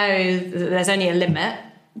they know that there's only a limit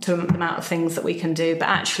to the amount of things that we can do, but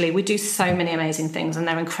actually we do so many amazing things, and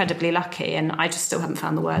they're incredibly lucky, and I just still haven't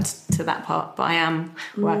found the words to that part, but I am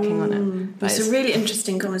working on it. It's a really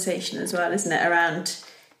interesting conversation as well, isn't it, around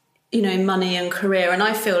money and career. And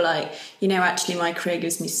I feel like actually my career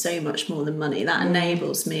gives me so much more than money. That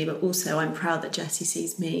enables me, but also I'm proud that Jessie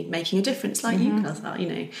sees me making a difference, like you guys are,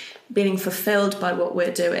 being fulfilled by what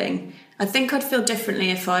we're doing. I think I'd feel differently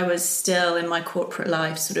if I was still in my corporate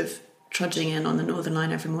life, sort of trudging in on the Northern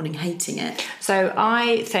Line every morning, hating it. So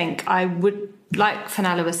I think I would, like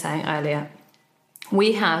Phanella was saying earlier,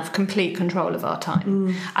 we have complete control of our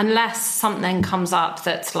time. Unless something comes up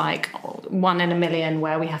that's like 1 in a million,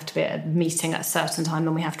 where we have to be at a meeting at a certain time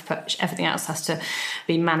and we have to put, everything else has to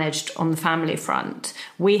be managed on the family front.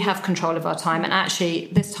 We have control of our time. And actually,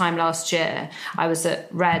 this time last year, I was at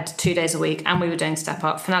Red 2 days a week, and we were doing Step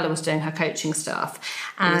Up. Fhanella was doing her coaching stuff.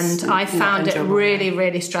 And I found it really,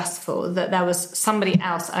 really stressful that there was somebody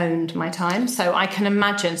else owned my time. So I can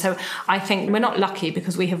imagine. So I think we're not lucky,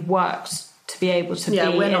 because we have worked to be able to be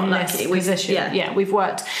in this position. We've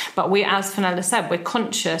worked. But we, as Phanella said, we're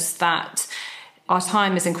conscious that our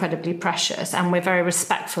time is incredibly precious, and we're very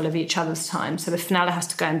respectful of each other's time. So if Phanella has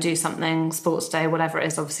to go and do something, sports day, whatever it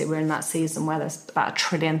is, obviously we're in that season where there's about 1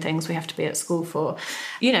 trillion things we have to be at school for.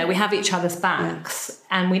 We have each other's backs.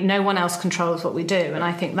 and no one else controls what we do. And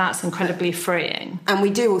I think that's incredibly freeing. And we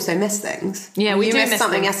do also miss things. Yeah, we you do missed miss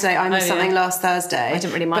something things. yesterday. I missed something last Thursday. I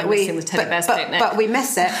didn't really mind missing the teddy bears picnic. But we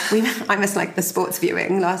miss it. I missed like the sports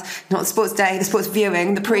viewing not the sports day, the sports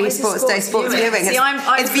viewing, the pre-sports day sports viewing. See,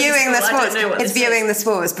 it's viewing the sports. It's viewing the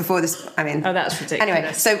sports before this. I mean, oh, that's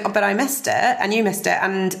ridiculous. Anyway, but I missed it, and you missed it,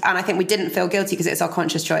 and I think we didn't feel guilty because it's our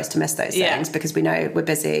conscious choice to miss those things because we know we're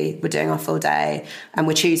busy, we're doing our full day, and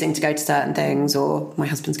we're choosing to go to certain things, or my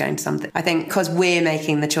husband's going to something. I think because we're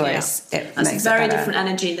making the choice, it that's makes a very it better. different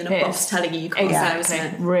energy than a boss telling you can't exactly. go,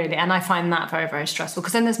 isn't it? Really, and I find that very, very stressful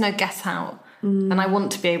because then there's no get out, and I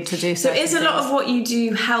want to be able to do so. So is a lot of what you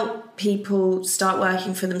do help people start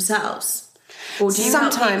working for themselves? Or do you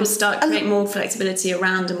help people start create more flexibility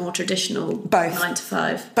around a more traditional 9 to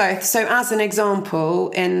 5? Both. So as an example,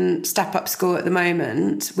 in Step Up School at the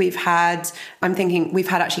moment, we've had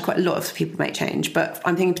actually quite a lot of people make change, but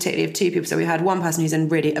I'm thinking particularly of 2 people. So we had one person who's in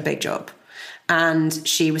really a big job. And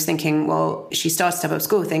she was thinking, well, she started Step Up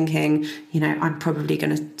School thinking, I'm probably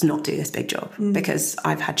going to not do this big job because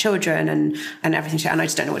I've had children and everything, and I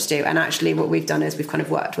just don't know what to do. And actually what we've done is we've kind of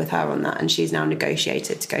worked with her on that, and she's now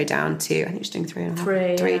negotiated to go down to, I think she's doing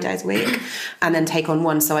 3 days a week, and then take on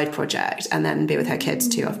one side project and then be with her kids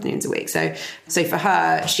 2 afternoons a week. So for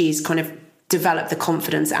her, she's kind of develop the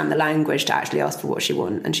confidence and the language to actually ask for what she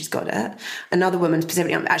wants, and she's got it. Another woman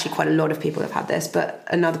specifically, actually quite a lot of people have had this, but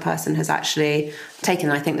another person has actually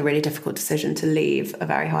taken, I think, the really difficult decision to leave a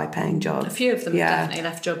very high paying job. A few of them have definitely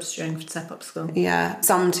left jobs during Step Up School. Yeah,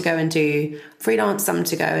 some to go and do freelance, some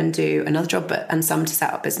to go and do another job, and some to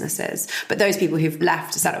set up businesses. But those people who've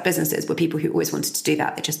left to set up businesses were people who always wanted to do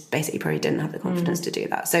that. They just basically probably didn't have the confidence to do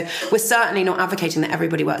that. So we're certainly not advocating that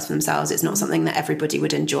everybody works for themselves. It's not something that everybody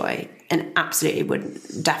would enjoy, and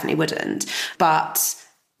definitely wouldn't. But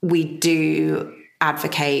we do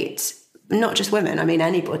advocate, not just women, I mean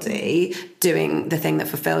anybody, doing the thing that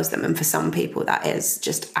fulfills them. And for some people that is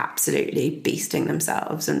just absolutely beasting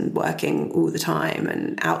themselves and working all the time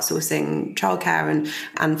and outsourcing childcare,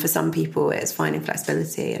 and for some people it's finding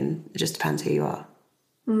flexibility, and it just depends who you are.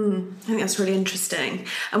 I think that's really interesting.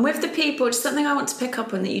 And with the people, just something I want to pick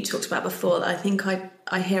up on that you talked about before that I think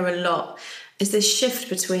I hear a lot is this shift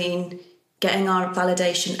between getting our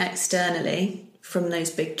validation externally from those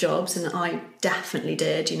big jobs, and I definitely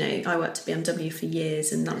did. I worked at BMW for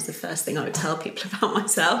years, and that was the first thing I would tell people about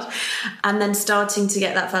myself, and then starting to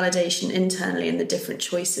get that validation internally and the different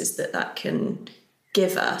choices that can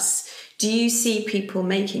give us. Do you see people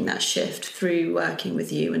making that shift through working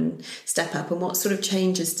with you and Step Up, and what sort of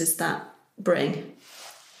changes does that bring?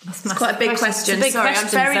 It's quite a big question. Sorry, I'm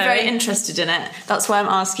very, very interested in it. That's why I'm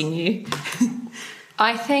asking you.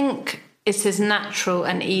 I think it is natural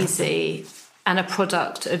and easy and a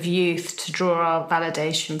product of youth to draw our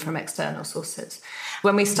validation from external sources.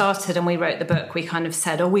 When we started and we wrote the book, we kind of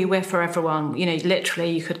said, we're for everyone.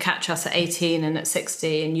 Literally you could catch us at 18 and at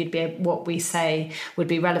 60 and what we say would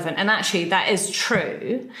be relevant. And actually that is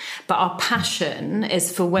true. But our passion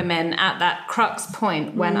is for women at that crux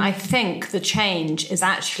point when I think the change is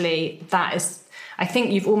actually, I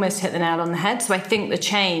think you've almost hit the nail on the head. So I think the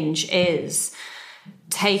change is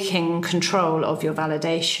taking control of your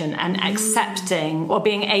validation and accepting or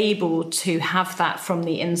being able to have that from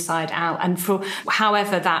the inside out, and for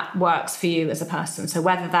however that works for you as a person. So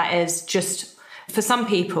whether that is just, for some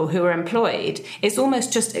people who are employed, it's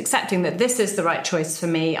almost just accepting that this is the right choice for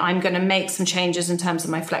me. I'm going to make some changes in terms of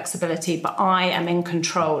my flexibility, but I am in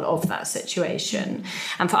control of that situation.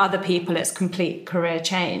 And for other people, it's complete career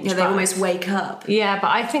change. Yeah, they almost wake up. Yeah, but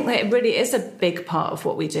I think that it really is a big part of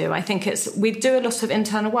what we do. I think we do a lot of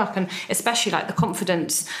internal work, and especially like the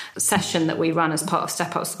confidence session that we run as part of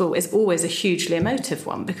Step Up School is always a hugely emotive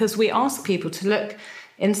one, because we ask people to look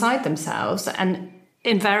inside themselves and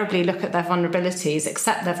invariably look at their vulnerabilities,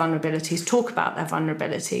 accept their vulnerabilities, talk about their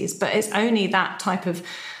vulnerabilities. But it's only that type of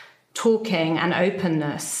talking and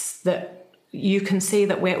openness that you can see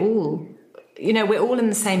that we're all in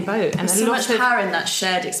the same boat. And there's so much power in that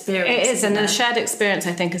shared experience. It is, and the shared experience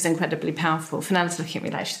I think is incredibly powerful. Fenella's looking at me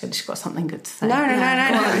like she's got something good to say. No,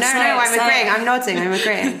 I'm agreeing. I'm nodding, I'm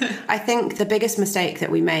agreeing. I think the biggest mistake that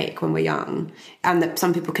we make when we're young, and that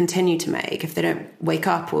some people continue to make if they don't wake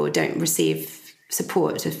up or don't receive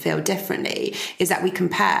support to feel differently, is that we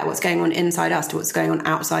compare what's going on inside us to what's going on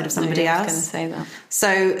outside of somebody else. I was going to say that.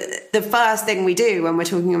 So the first thing we do when we're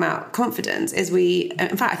talking about confidence is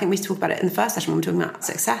in fact, I think we talk about it in the first session when we're talking about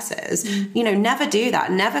successes. Never do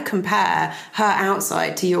that. Never compare her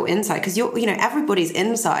outside to your inside, because everybody's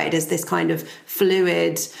inside is this kind of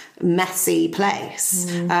fluid, messy place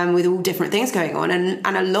with all different things going on, and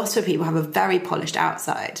a lot of people have a very polished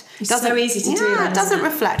outside. It's so easy to do that. It doesn't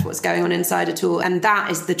reflect what's going on inside at all, and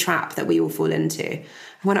that is the trap that we all fall into.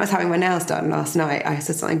 When I was having my nails done last night, I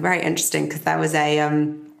saw something very interesting, because there was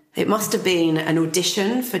it must have been an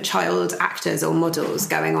audition for child actors or models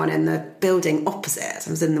going on in the building opposite. I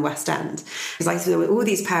was in the West End. It was like, there were all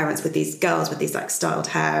these parents with these girls with these like styled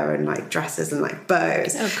hair and like dresses and like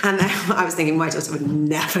bows. And then I was thinking, my daughter would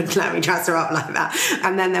never let me dress her up like that.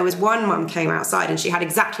 And then there was one mum came outside, and she had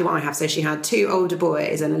exactly what I have. So she had 2 older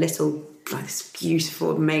boys and a little, like, this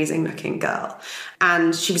beautiful, amazing looking girl.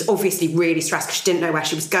 And she was obviously really stressed because she didn't know where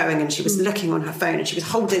she was going, and she was looking on her phone, and she was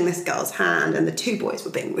holding this girl's hand, and the 2 boys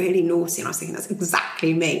were being really naughty, and I was thinking, that's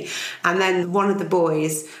exactly me. And then one of the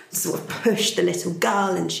boys sort of pushed the little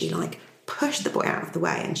girl, and she like pushed the boy out of the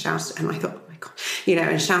way and shouted, and I thought, oh my God,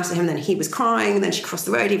 and shouted at him, and then he was crying, and then she crossed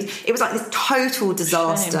the road. It was like this total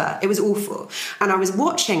disaster. Shame. It was awful. And I was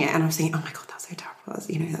watching it, and I was thinking, oh my God, that's so terrible.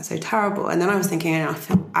 That's so terrible. And then I was thinking, I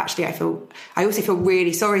also feel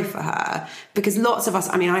really sorry for her, because lots of us,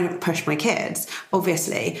 I don't push my kids,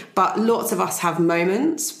 obviously, but lots of us have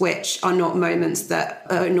moments which are not moments that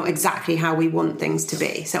are not exactly how we want things to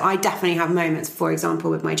be. So I definitely have moments, for example,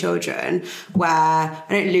 with my children, where I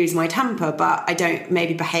don't lose my temper, but I don't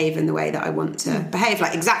maybe behave in the way that I want to behave,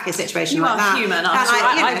 like exactly a situation like that. You are human,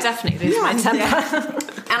 I definitely lose my temper. Yeah.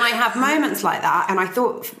 And I have moments like that, and I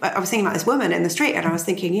was thinking about this woman in the street, and I was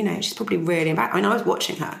thinking, she's probably really embarrassed. I was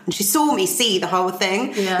watching her, and she saw me see the whole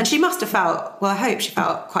thing, and she must have felt, well, I hope she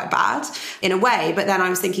felt quite bad in a way, but then I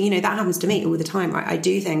was thinking, that happens to me all the time, right? I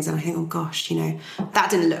do things, and I think, oh gosh, that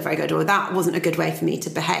didn't look very good, or that wasn't a good way for me to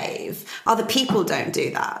behave. Other people don't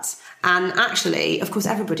do that. And actually, of course,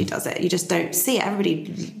 everybody does it. You just don't see it.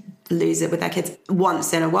 Everybody lose it with their kids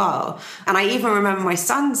once in a while. And I even remember my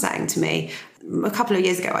son saying to me a couple of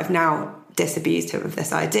years ago, I've now disabused him of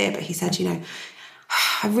this idea, but he said,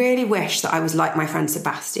 I really wish that I was like my friend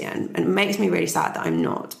Sebastian, and it makes me really sad that I'm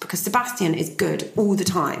not, because Sebastian is good all the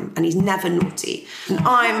time and he's never naughty, and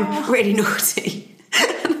I'm really naughty.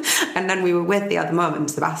 And then we were with the other mum and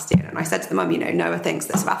Sebastian, and I said to the mum, Noah thinks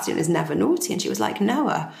that Sebastian is never naughty, and she was like,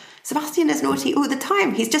 Noah, Sebastian is naughty all the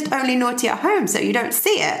time. He's just only naughty at home, so you don't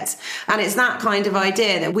see it. And it's that kind of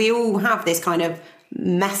idea that we all have this kind of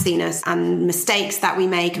messiness and mistakes that we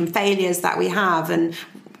make and failures that we have,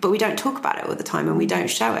 but we don't talk about it all the time, and we don't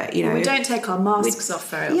show it. We don't take our masks off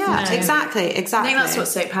very often. Yeah, exactly. I think that's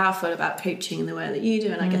what's so powerful about coaching in the way that you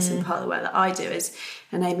do, and I guess in part of the way that I do, is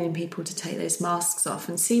enabling people to take those masks off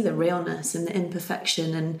and see the realness and the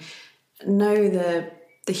imperfection, and know the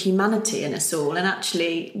humanity in us all, and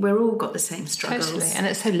actually we're all got the same struggles. Totally. And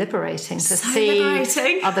it's so liberating to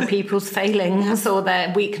see other people's failings or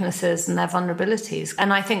their weaknesses and their vulnerabilities.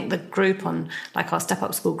 And I think the group on, like, our Step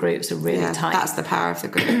Up School groups are really tight. That's the power of the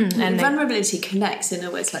group. And vulnerability connects in a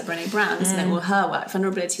way. It's like Brené Brown, isn't it? Or her work.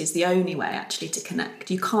 Vulnerability is the only way actually to connect.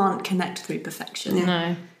 You can't connect through perfection.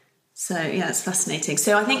 No. So it's fascinating.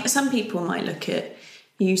 So I think some people might look at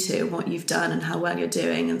you two, what you've done and how well you're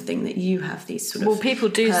doing, and think that you have these sort of people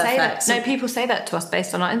do say that. No, people say that to us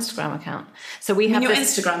based on our Instagram account. So we have your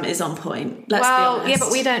Instagram is on point. Let's be honest. Yeah,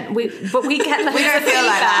 but we don't. We get loads we don't of feel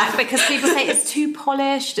like feedback that, because people say it's too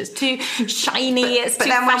polished, it's too shiny, it's but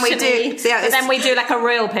too then when we fashiony. But then we do like a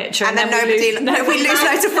real picture, and then we lose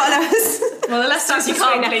loads of followers. Well, the less times you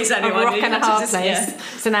can't please anyone. A rock and a hard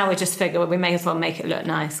place. So now we just figure we may as well make it look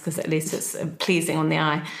nice, because at least it's pleasing on the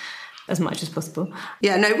eye as much as possible.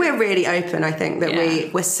 Yeah, no, we're really open. I think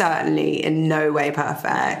that we're certainly in no way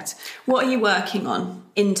perfect. What are you working on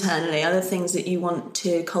internally? Are there things that you want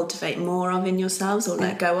to cultivate more of in yourselves, or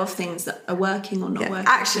let go of things that are working or not working?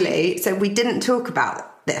 Actually, so we didn't talk about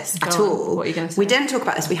this at all. What are you going to say? We didn't talk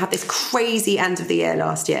about this. We had this crazy end of the year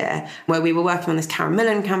last year where we were working on this Karen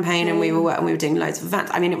Millen campaign, and we were doing loads of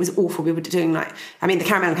events. I mean, it was awful. We were doing the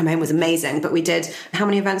Karen Millen campaign was amazing, but we did, how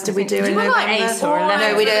many events did we do in November? Like 8 or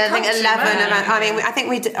 11. No, we did, I think 11 events. I mean, I think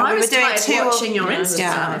we did. I we was were doing watching your Instagram.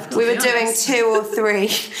 Yeah, we were doing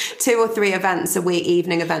two or three events a week,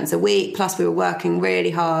 evening events a week. Plus, we were working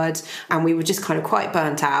really hard, and we were just kind of quite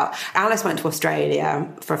burnt out. Alice went to Australia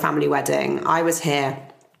for a family wedding. I was here.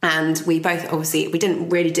 And we both, obviously, we didn't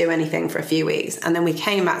really do anything for a few weeks. And then we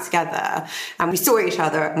came back together and we saw each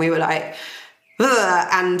other and we were like, ugh.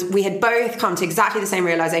 And we had both come to exactly the same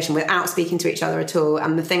realisation without speaking to each other at all.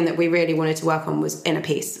 And the thing that we really wanted to work on was inner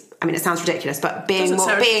peace. I mean, it sounds ridiculous, but being That's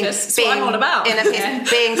what I'm all about.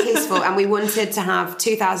 Being peaceful. And we wanted to have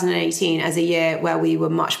 2018 as a year where we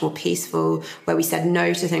were much more peaceful, where we said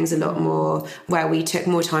no to things a lot more, where we took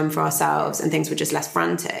more time for ourselves and things were just less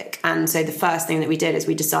frantic. And so the first thing that we did is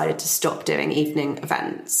we decided to stop doing evening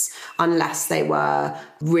events unless they were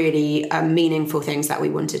really meaningful things that we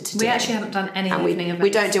wanted to do. We actually haven't done any evening events.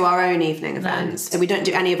 We don't do our own evening events. So we don't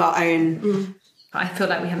do any of our own... I feel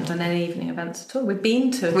like we haven't done any evening events at all. We've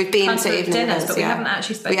been to evening dinners, events, but we haven't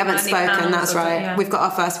actually spoken. We haven't spoken, that's right. Yeah. We've got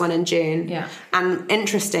our first one in June. Yeah. And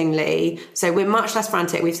interestingly, so we're much less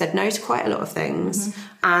frantic. We've said no to quite a lot of things.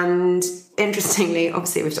 And interestingly,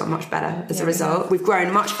 obviously, we've done much better as a result. We've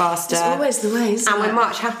grown much faster. It's always the way, isn't and it? we're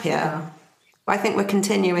much happier. Yeah. I think we're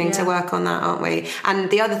continuing to work on that, aren't we?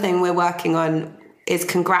 And the other thing we're working on is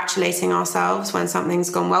congratulating ourselves when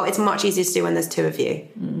something's gone well. It's much easier to do when there's two of you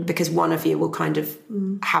because one of you will kind of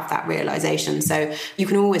have that realisation. So you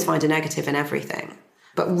can always find a negative in everything.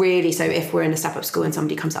 But really, so if we're in a step-up school and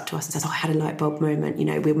somebody comes up to us and says, I had a light bulb moment,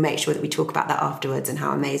 we'll make sure that we talk about that afterwards and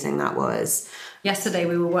how amazing that was. Yesterday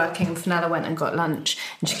we were working and Phanella went and got lunch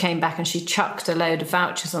and she came back and she chucked a load of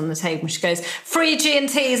vouchers on the table and she goes, free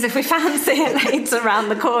G&Ts if we fancy it later around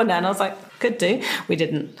the corner. And I was like, could do. We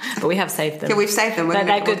didn't, but we have saved them. Yeah, we've saved them.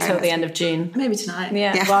 They're good till the end of June. Maybe tonight.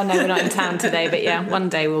 Yeah. Well, no, we're not in town today, but yeah, one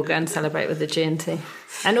day we'll go and celebrate with the G&T.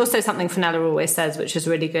 And also something Phanella always says, which is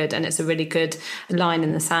really good, and it's a really good line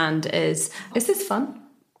in the sand, is this fun?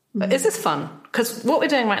 Is this fun? Because what we're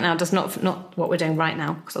doing right now does not what we're doing right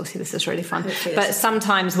now, because obviously this is really fun. But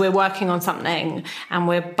sometimes we're working on something and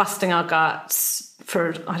we're busting our guts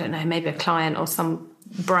for, I don't know, maybe a client or some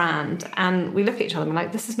brand, and we look at each other and we're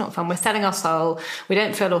like, this is not fun. We're selling our soul. We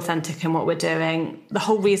don't feel authentic in what we're doing. The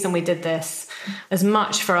whole reason we did this, as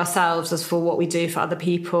much for ourselves as for what we do for other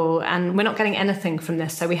people, and we're not getting anything from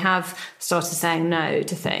this. So we have started saying no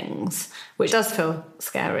to things, which does feel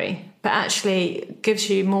scary, but actually gives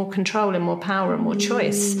you more control and more power and more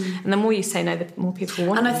choice. And the more you say no, the more people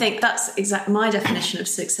want. And I think that's exactly my definition of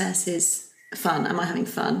success is fun. Am I having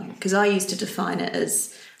fun? Because I used to define it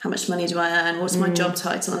as how much money do I earn? What's my job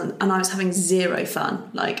title? And I was having zero fun,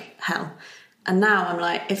 like hell. And now I'm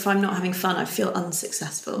like, if I'm not having fun, I feel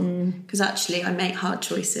unsuccessful because actually I make hard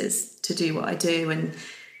choices to do what I do. And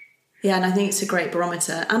and I think it's a great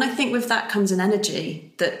barometer. And I think with that comes an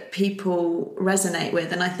energy that people resonate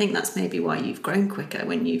with. And I think that's maybe why you've grown quicker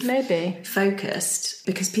when you've focused,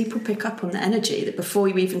 because people pick up on the energy that before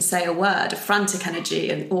you even say a word, a frantic energy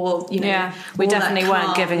and all, Yeah, we definitely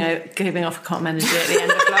weren't giving off a calm energy at the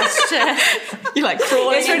end of last year. You're like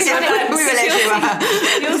crawling. It's really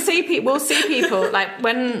funny. We'll see people, like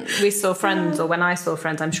when we saw Friends or when I saw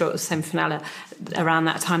Friends, I'm sure it was the same for Phanella, around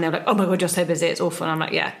that time they were like, oh my God, you're so busy, it's awful. And I'm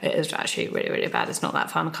like, yeah, it is actually really, really bad. It's not that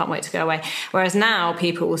fun. I can't wait to go away. Whereas now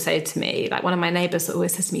people will say to me, like one of my neighbours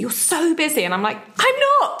always says to me, you're so busy. And I'm like, I'm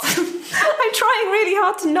not. I'm trying really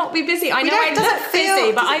hard to not be busy. I know I look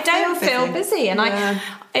busy, but I don't feel busy. And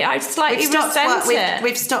I slightly resent it.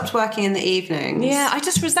 We've stopped working in the evenings. Yeah, I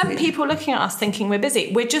just resent people looking at us thinking we're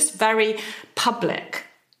busy. We're just very public.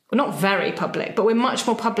 We're not very public, but we're much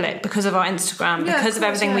more public because of our Instagram, because of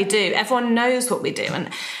everything we do. Everyone knows what we do. And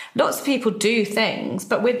lots of people do things,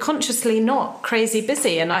 but we're consciously not crazy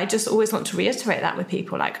busy. And I just always want to reiterate that with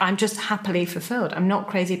people. Like, I'm just happily fulfilled. I'm not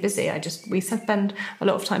crazy busy. We spend a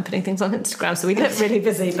lot of time putting things on Instagram, so we look really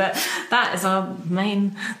busy, but that is our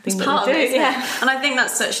main thing that we do. And I think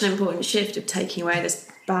that's such an important shift of taking away this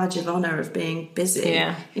badge of honour of being busy.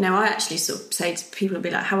 Yeah. I actually sort of say to people,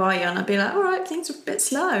 be like, how are you? And I'd be like, all right, things are a bit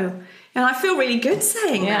slow. And I feel really good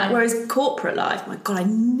saying that. Whereas corporate life, my God, I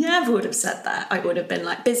never would have said that. I would have been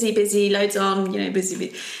like, busy, loads on,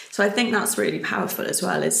 busy. So I think that's really powerful as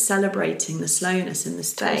well, is celebrating the slowness in the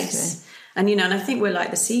space. Totally. And, and I think we're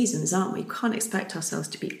like the seasons, aren't we? We can't expect ourselves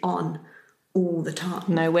to be on all the time.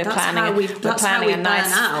 No, we're planning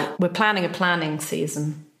a planning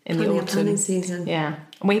season in the autumn. Planning season. Yeah.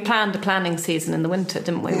 And we planned a planning season in the winter,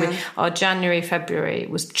 didn't we? Yeah. Our January, February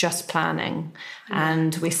was just planning,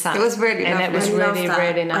 and we sat. It was really lovely. And it was really,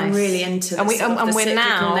 really nice. I'm really into and we're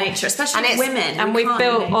now nature, especially women. And we've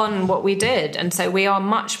built on what we did, and so we are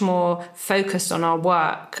much more focused on our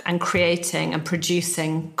work and creating and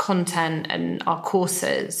producing content and our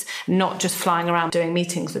courses, not just flying around doing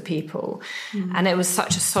meetings with people. And it was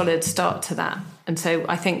such a solid start to that. And so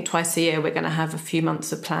I think twice a year we're going to have a few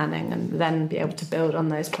months of planning and then be able to build on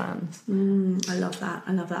those plans. I love that.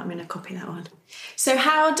 I'm going to copy that one. So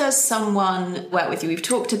how does someone work with you? We've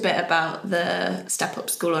talked a bit about the Step Up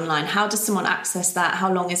School online. How does someone access that?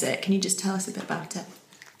 How long is it? Can you just tell us a bit about it?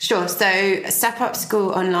 Sure. So Step Up School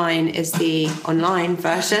Online is the online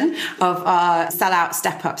version of our sellout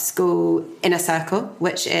Step Up School Inner Circle,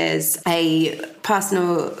 which is a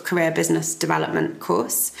personal career business development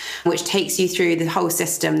course, which takes you through the whole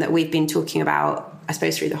system that we've been talking about, I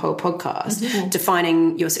suppose, through the whole podcast,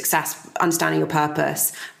 defining your success, understanding your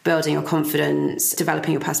purpose, building your confidence,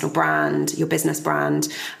 developing your personal brand, your business brand,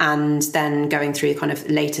 and then going through kind of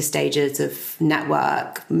later stages of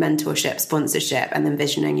network, mentorship, sponsorship, and then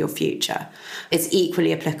visioning your future. It's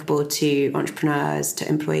equally applicable to entrepreneurs, to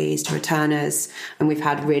employees, to returners, and we've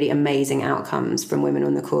had really amazing outcomes from women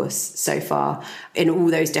on the course so far in all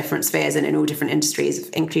those different spheres and in all different industries,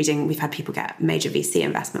 including we've had people get major VC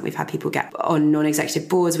investment, we've had people get on non-executive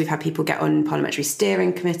boards, we've had people get on parliamentary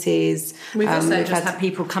steering committees. We've also just had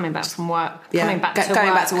people coming back from work, going back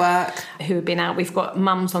to work, who have been out. We've got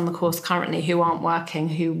mums on the course currently who aren't working,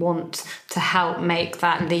 who want to help make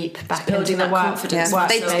that leap back into the work.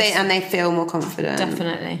 They feel more confident.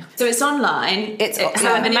 Definitely. So it's online.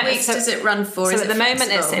 How many weeks does it run for? So at the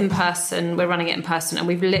moment it's in person. We're running it in person, and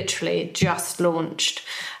we've literally just launched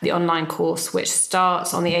the online course, which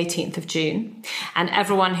starts on the 18th of June. And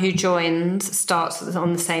everyone who joins starts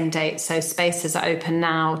on the same date. So spaces are open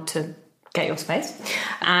now to get your space,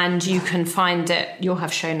 and you can find it. You'll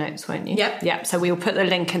have show notes, won't you? Yep. So we'll put the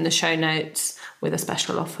link in the show notes with a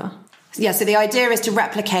special offer. Yeah, so the idea is to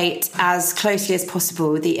replicate as closely as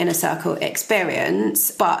possible the Inner Circle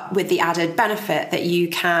experience, but with the added benefit that you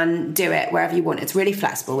can do it wherever you want. It's really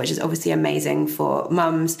flexible, which is obviously amazing for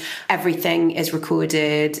mums. Everything is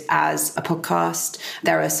recorded as a podcast.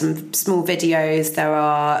 There are some small videos.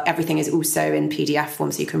 Everything is also in PDF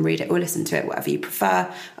form, so you can read it or listen to it, whatever you prefer.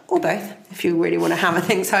 Or both, if you really want to hammer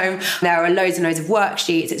things home. There are loads and loads of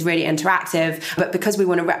worksheets. It's really interactive. But because we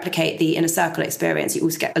want to replicate the Inner Circle experience, you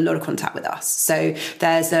also get a lot of contact with us. So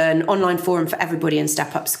there's an online forum for everybody in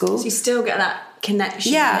Step Up School. So you still get that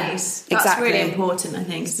connection piece. That's exactly. really important, I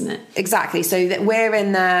think, isn't it? Exactly. So that we're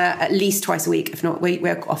in there at least twice a week. If not,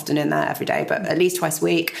 we're often in there every day, but at least twice a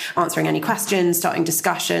week, answering any questions, starting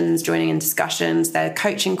discussions, joining in discussions. There are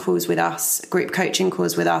coaching calls with us, group coaching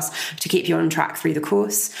calls with us to keep you on track through the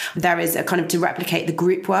course. There is a kind of to replicate the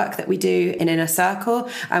group work that we do in Inner Circle.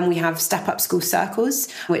 And we have Step Up School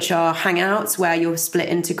Circles, which are hangouts where you're split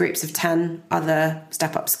into groups of 10 other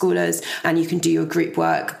Step Up schoolers, and you can do your group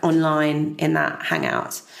work online in that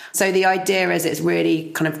hangout. So the idea is it's really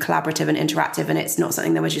kind of collaborative and interactive, and it's not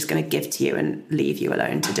something that we're just going to give to you and leave you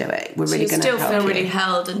alone to do it. We're really going to help you. Still feel really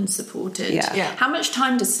held and supported. Yeah. How much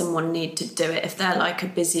time does someone need to do it if they're like a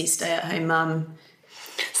busy stay-at-home mum?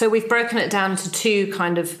 So we've broken it down to two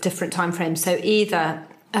kind of different time frames. So either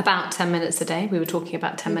about 10 minutes a day. We were talking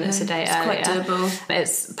about 10 minutes a day earlier. It's quite doable.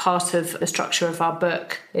 It's part of the structure of our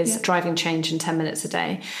book is driving change in 10 minutes a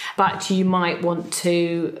day. But you might want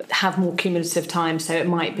to have more cumulative time. So it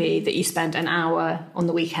might be that you spend an hour on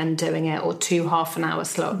the weekend doing it, or 2 half-an-hour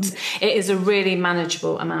slots. It is a really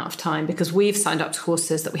manageable amount of time because we've signed up to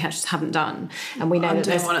courses that we just haven't done. And we know that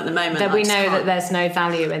there's one at the moment. That we know that there's no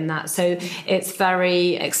value in that. So it's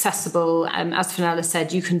very accessible. As Phanella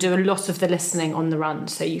said, you can do a lot of the listening on the run.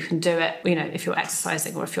 So you can do it, if you're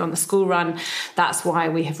exercising or if you're on the school run. That's why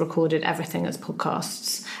we have recorded everything as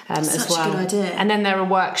podcasts as well. Such a good idea. And then there are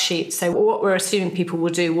worksheets. So what we're assuming people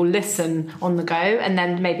will do will listen on the go and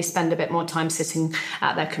then maybe spend a bit more time sitting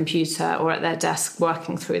at their computer or at their desk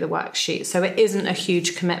working through the worksheet. So it isn't a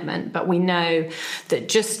huge commitment, but we know that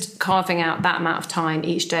just carving out that amount of time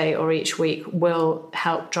each day or each week will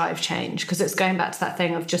help drive change, because it's going back to that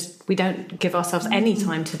thing of just we don't give ourselves any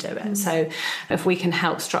time to do it. So if we can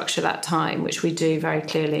help structure that time, which we do very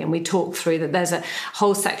clearly, and we talk through that, there's a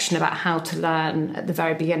whole section about how to learn at the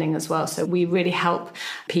very beginning as well. So we really help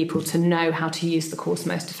people to know how to use the course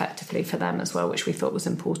most effectively for them as well, which we thought was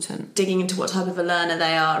important. Digging into what type of a learner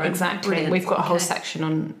they are. Exactly. Brilliant. We've got a whole section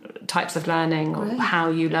on types of learning, or how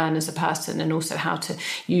you learn as a person, and also how to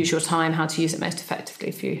use your time, how to use it most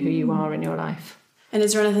effectively for who you are in your life. And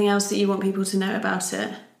is there anything else that you want people to know about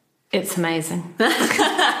it? It's amazing.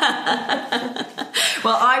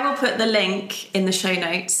 Well, I will put the link in the show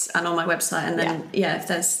notes and on my website, and then if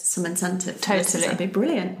there's some incentive, totally, that'd be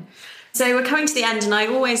brilliant. So we're coming to the end, and I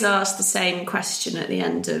always ask the same question at the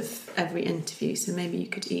end of every interview. So maybe you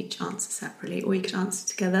could each answer separately, or you could answer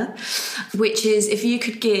together. Which is, if you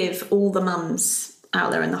could give all the mums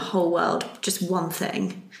out there in the whole world just one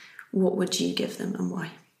thing, what would you give them and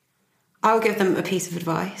why? I would give them a piece of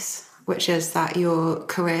advice, which is that your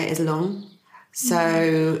career is long.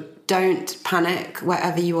 So don't panic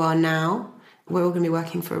wherever you are now. We're all going to be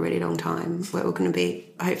working for a really long time. We're all going to be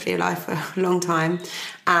hopefully alive for a long time.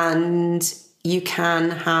 And you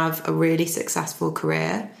can have a really successful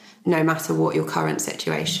career no matter what your current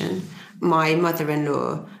situation. My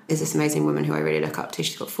mother-in-law is this amazing woman who I really look up to.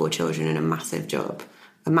 She's got 4 children and a massive job,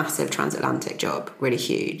 a massive transatlantic job, really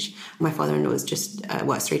huge. My father-in-law is just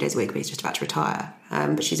works 3 days a week, but he's just about to retire.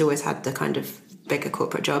 But she's always had the kind of bigger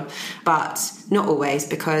corporate job, but not always,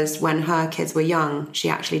 because when her kids were young, she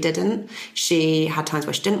actually didn't. She had times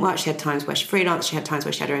where she didn't work, she had times where she freelanced, she had times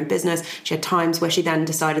where she had her own business, she had times where she then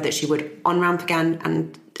decided that she would on-ramp again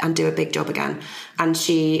and do a big job again. And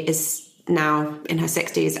she is now in her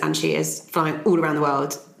 60s and she is flying all around the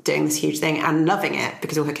world doing this huge thing and loving it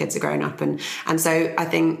because all her kids are grown up. And so I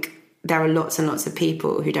think there are lots and lots of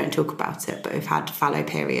people who don't talk about it, but who've had fallow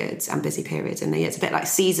periods and busy periods in the year. It's a bit like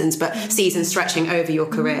seasons, but seasons stretching over your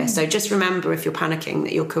career. So just remember, if you're panicking,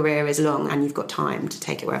 that your career is long and you've got time to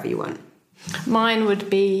take it wherever you want. Mine would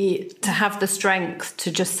be to have the strength to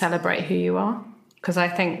just celebrate who you are. Because I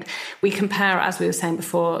think we compare, as we were saying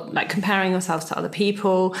before, like comparing yourselves to other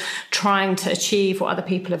people, trying to achieve what other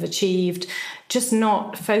people have achieved, just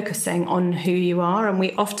not focusing on who you are. And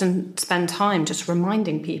we often spend time just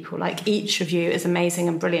reminding people, like, each of you is amazing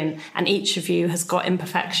and brilliant, and each of you has got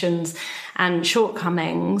imperfections and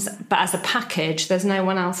shortcomings, but as a package, there's no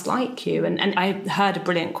one else like you. And I heard a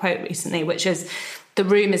brilliant quote recently, which is, the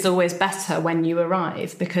room is always better when you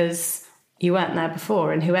arrive, because you weren't there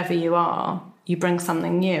before, and whoever you are, you bring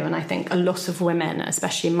something new. And I think a lot of women,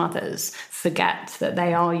 especially mothers, forget that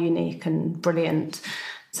they are unique and brilliant.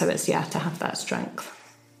 So it's, to have that strength.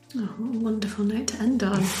 Oh, what a wonderful note to end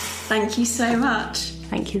on. Thank you so much.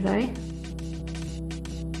 Thank you, Zoe.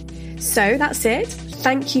 So that's it.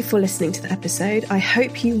 Thank you for listening to the episode. I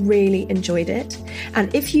hope you really enjoyed it.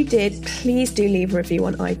 And if you did, please do leave a review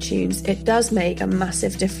on iTunes. It does make a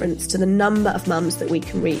massive difference to the number of mums that we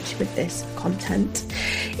can reach with this content.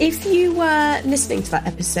 If you were listening to that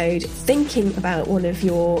episode thinking about one of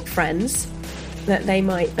your friends that they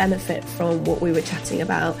might benefit from what we were chatting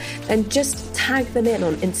about, then just tag them in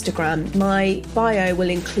on Instagram. My bio will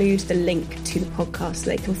include the link to the podcast so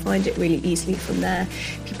they can find it really easily from there.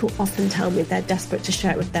 People often tell me they're desperate to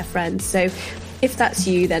share it with their friends. So if that's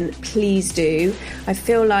you, then please do. I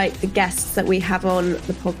feel like the guests that we have on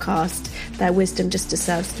the podcast, their wisdom just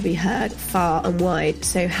deserves to be heard far and wide.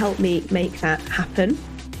 So help me make that happen.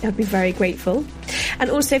 I'd be very grateful. And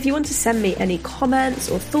also, if you want to send me any comments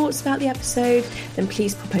or thoughts about the episode, then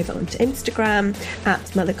please pop over onto Instagram at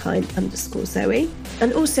motherkind_Zoe.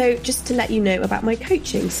 And also, just to let you know about my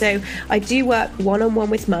coaching. So I do work one-on-one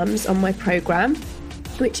with mums on my programme,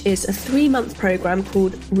 which is a 3-month programme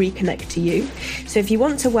called Reconnect to You. So if you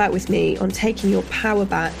want to work with me on taking your power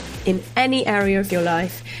back in any area of your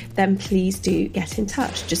life, then please do get in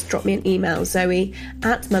touch. Just drop me an email,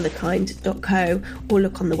 zoe@motherkind.co, or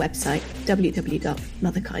look on the website,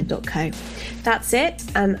 www.motherkind.co. That's it,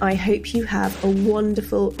 and I hope you have a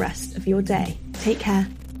wonderful rest of your day. Take care.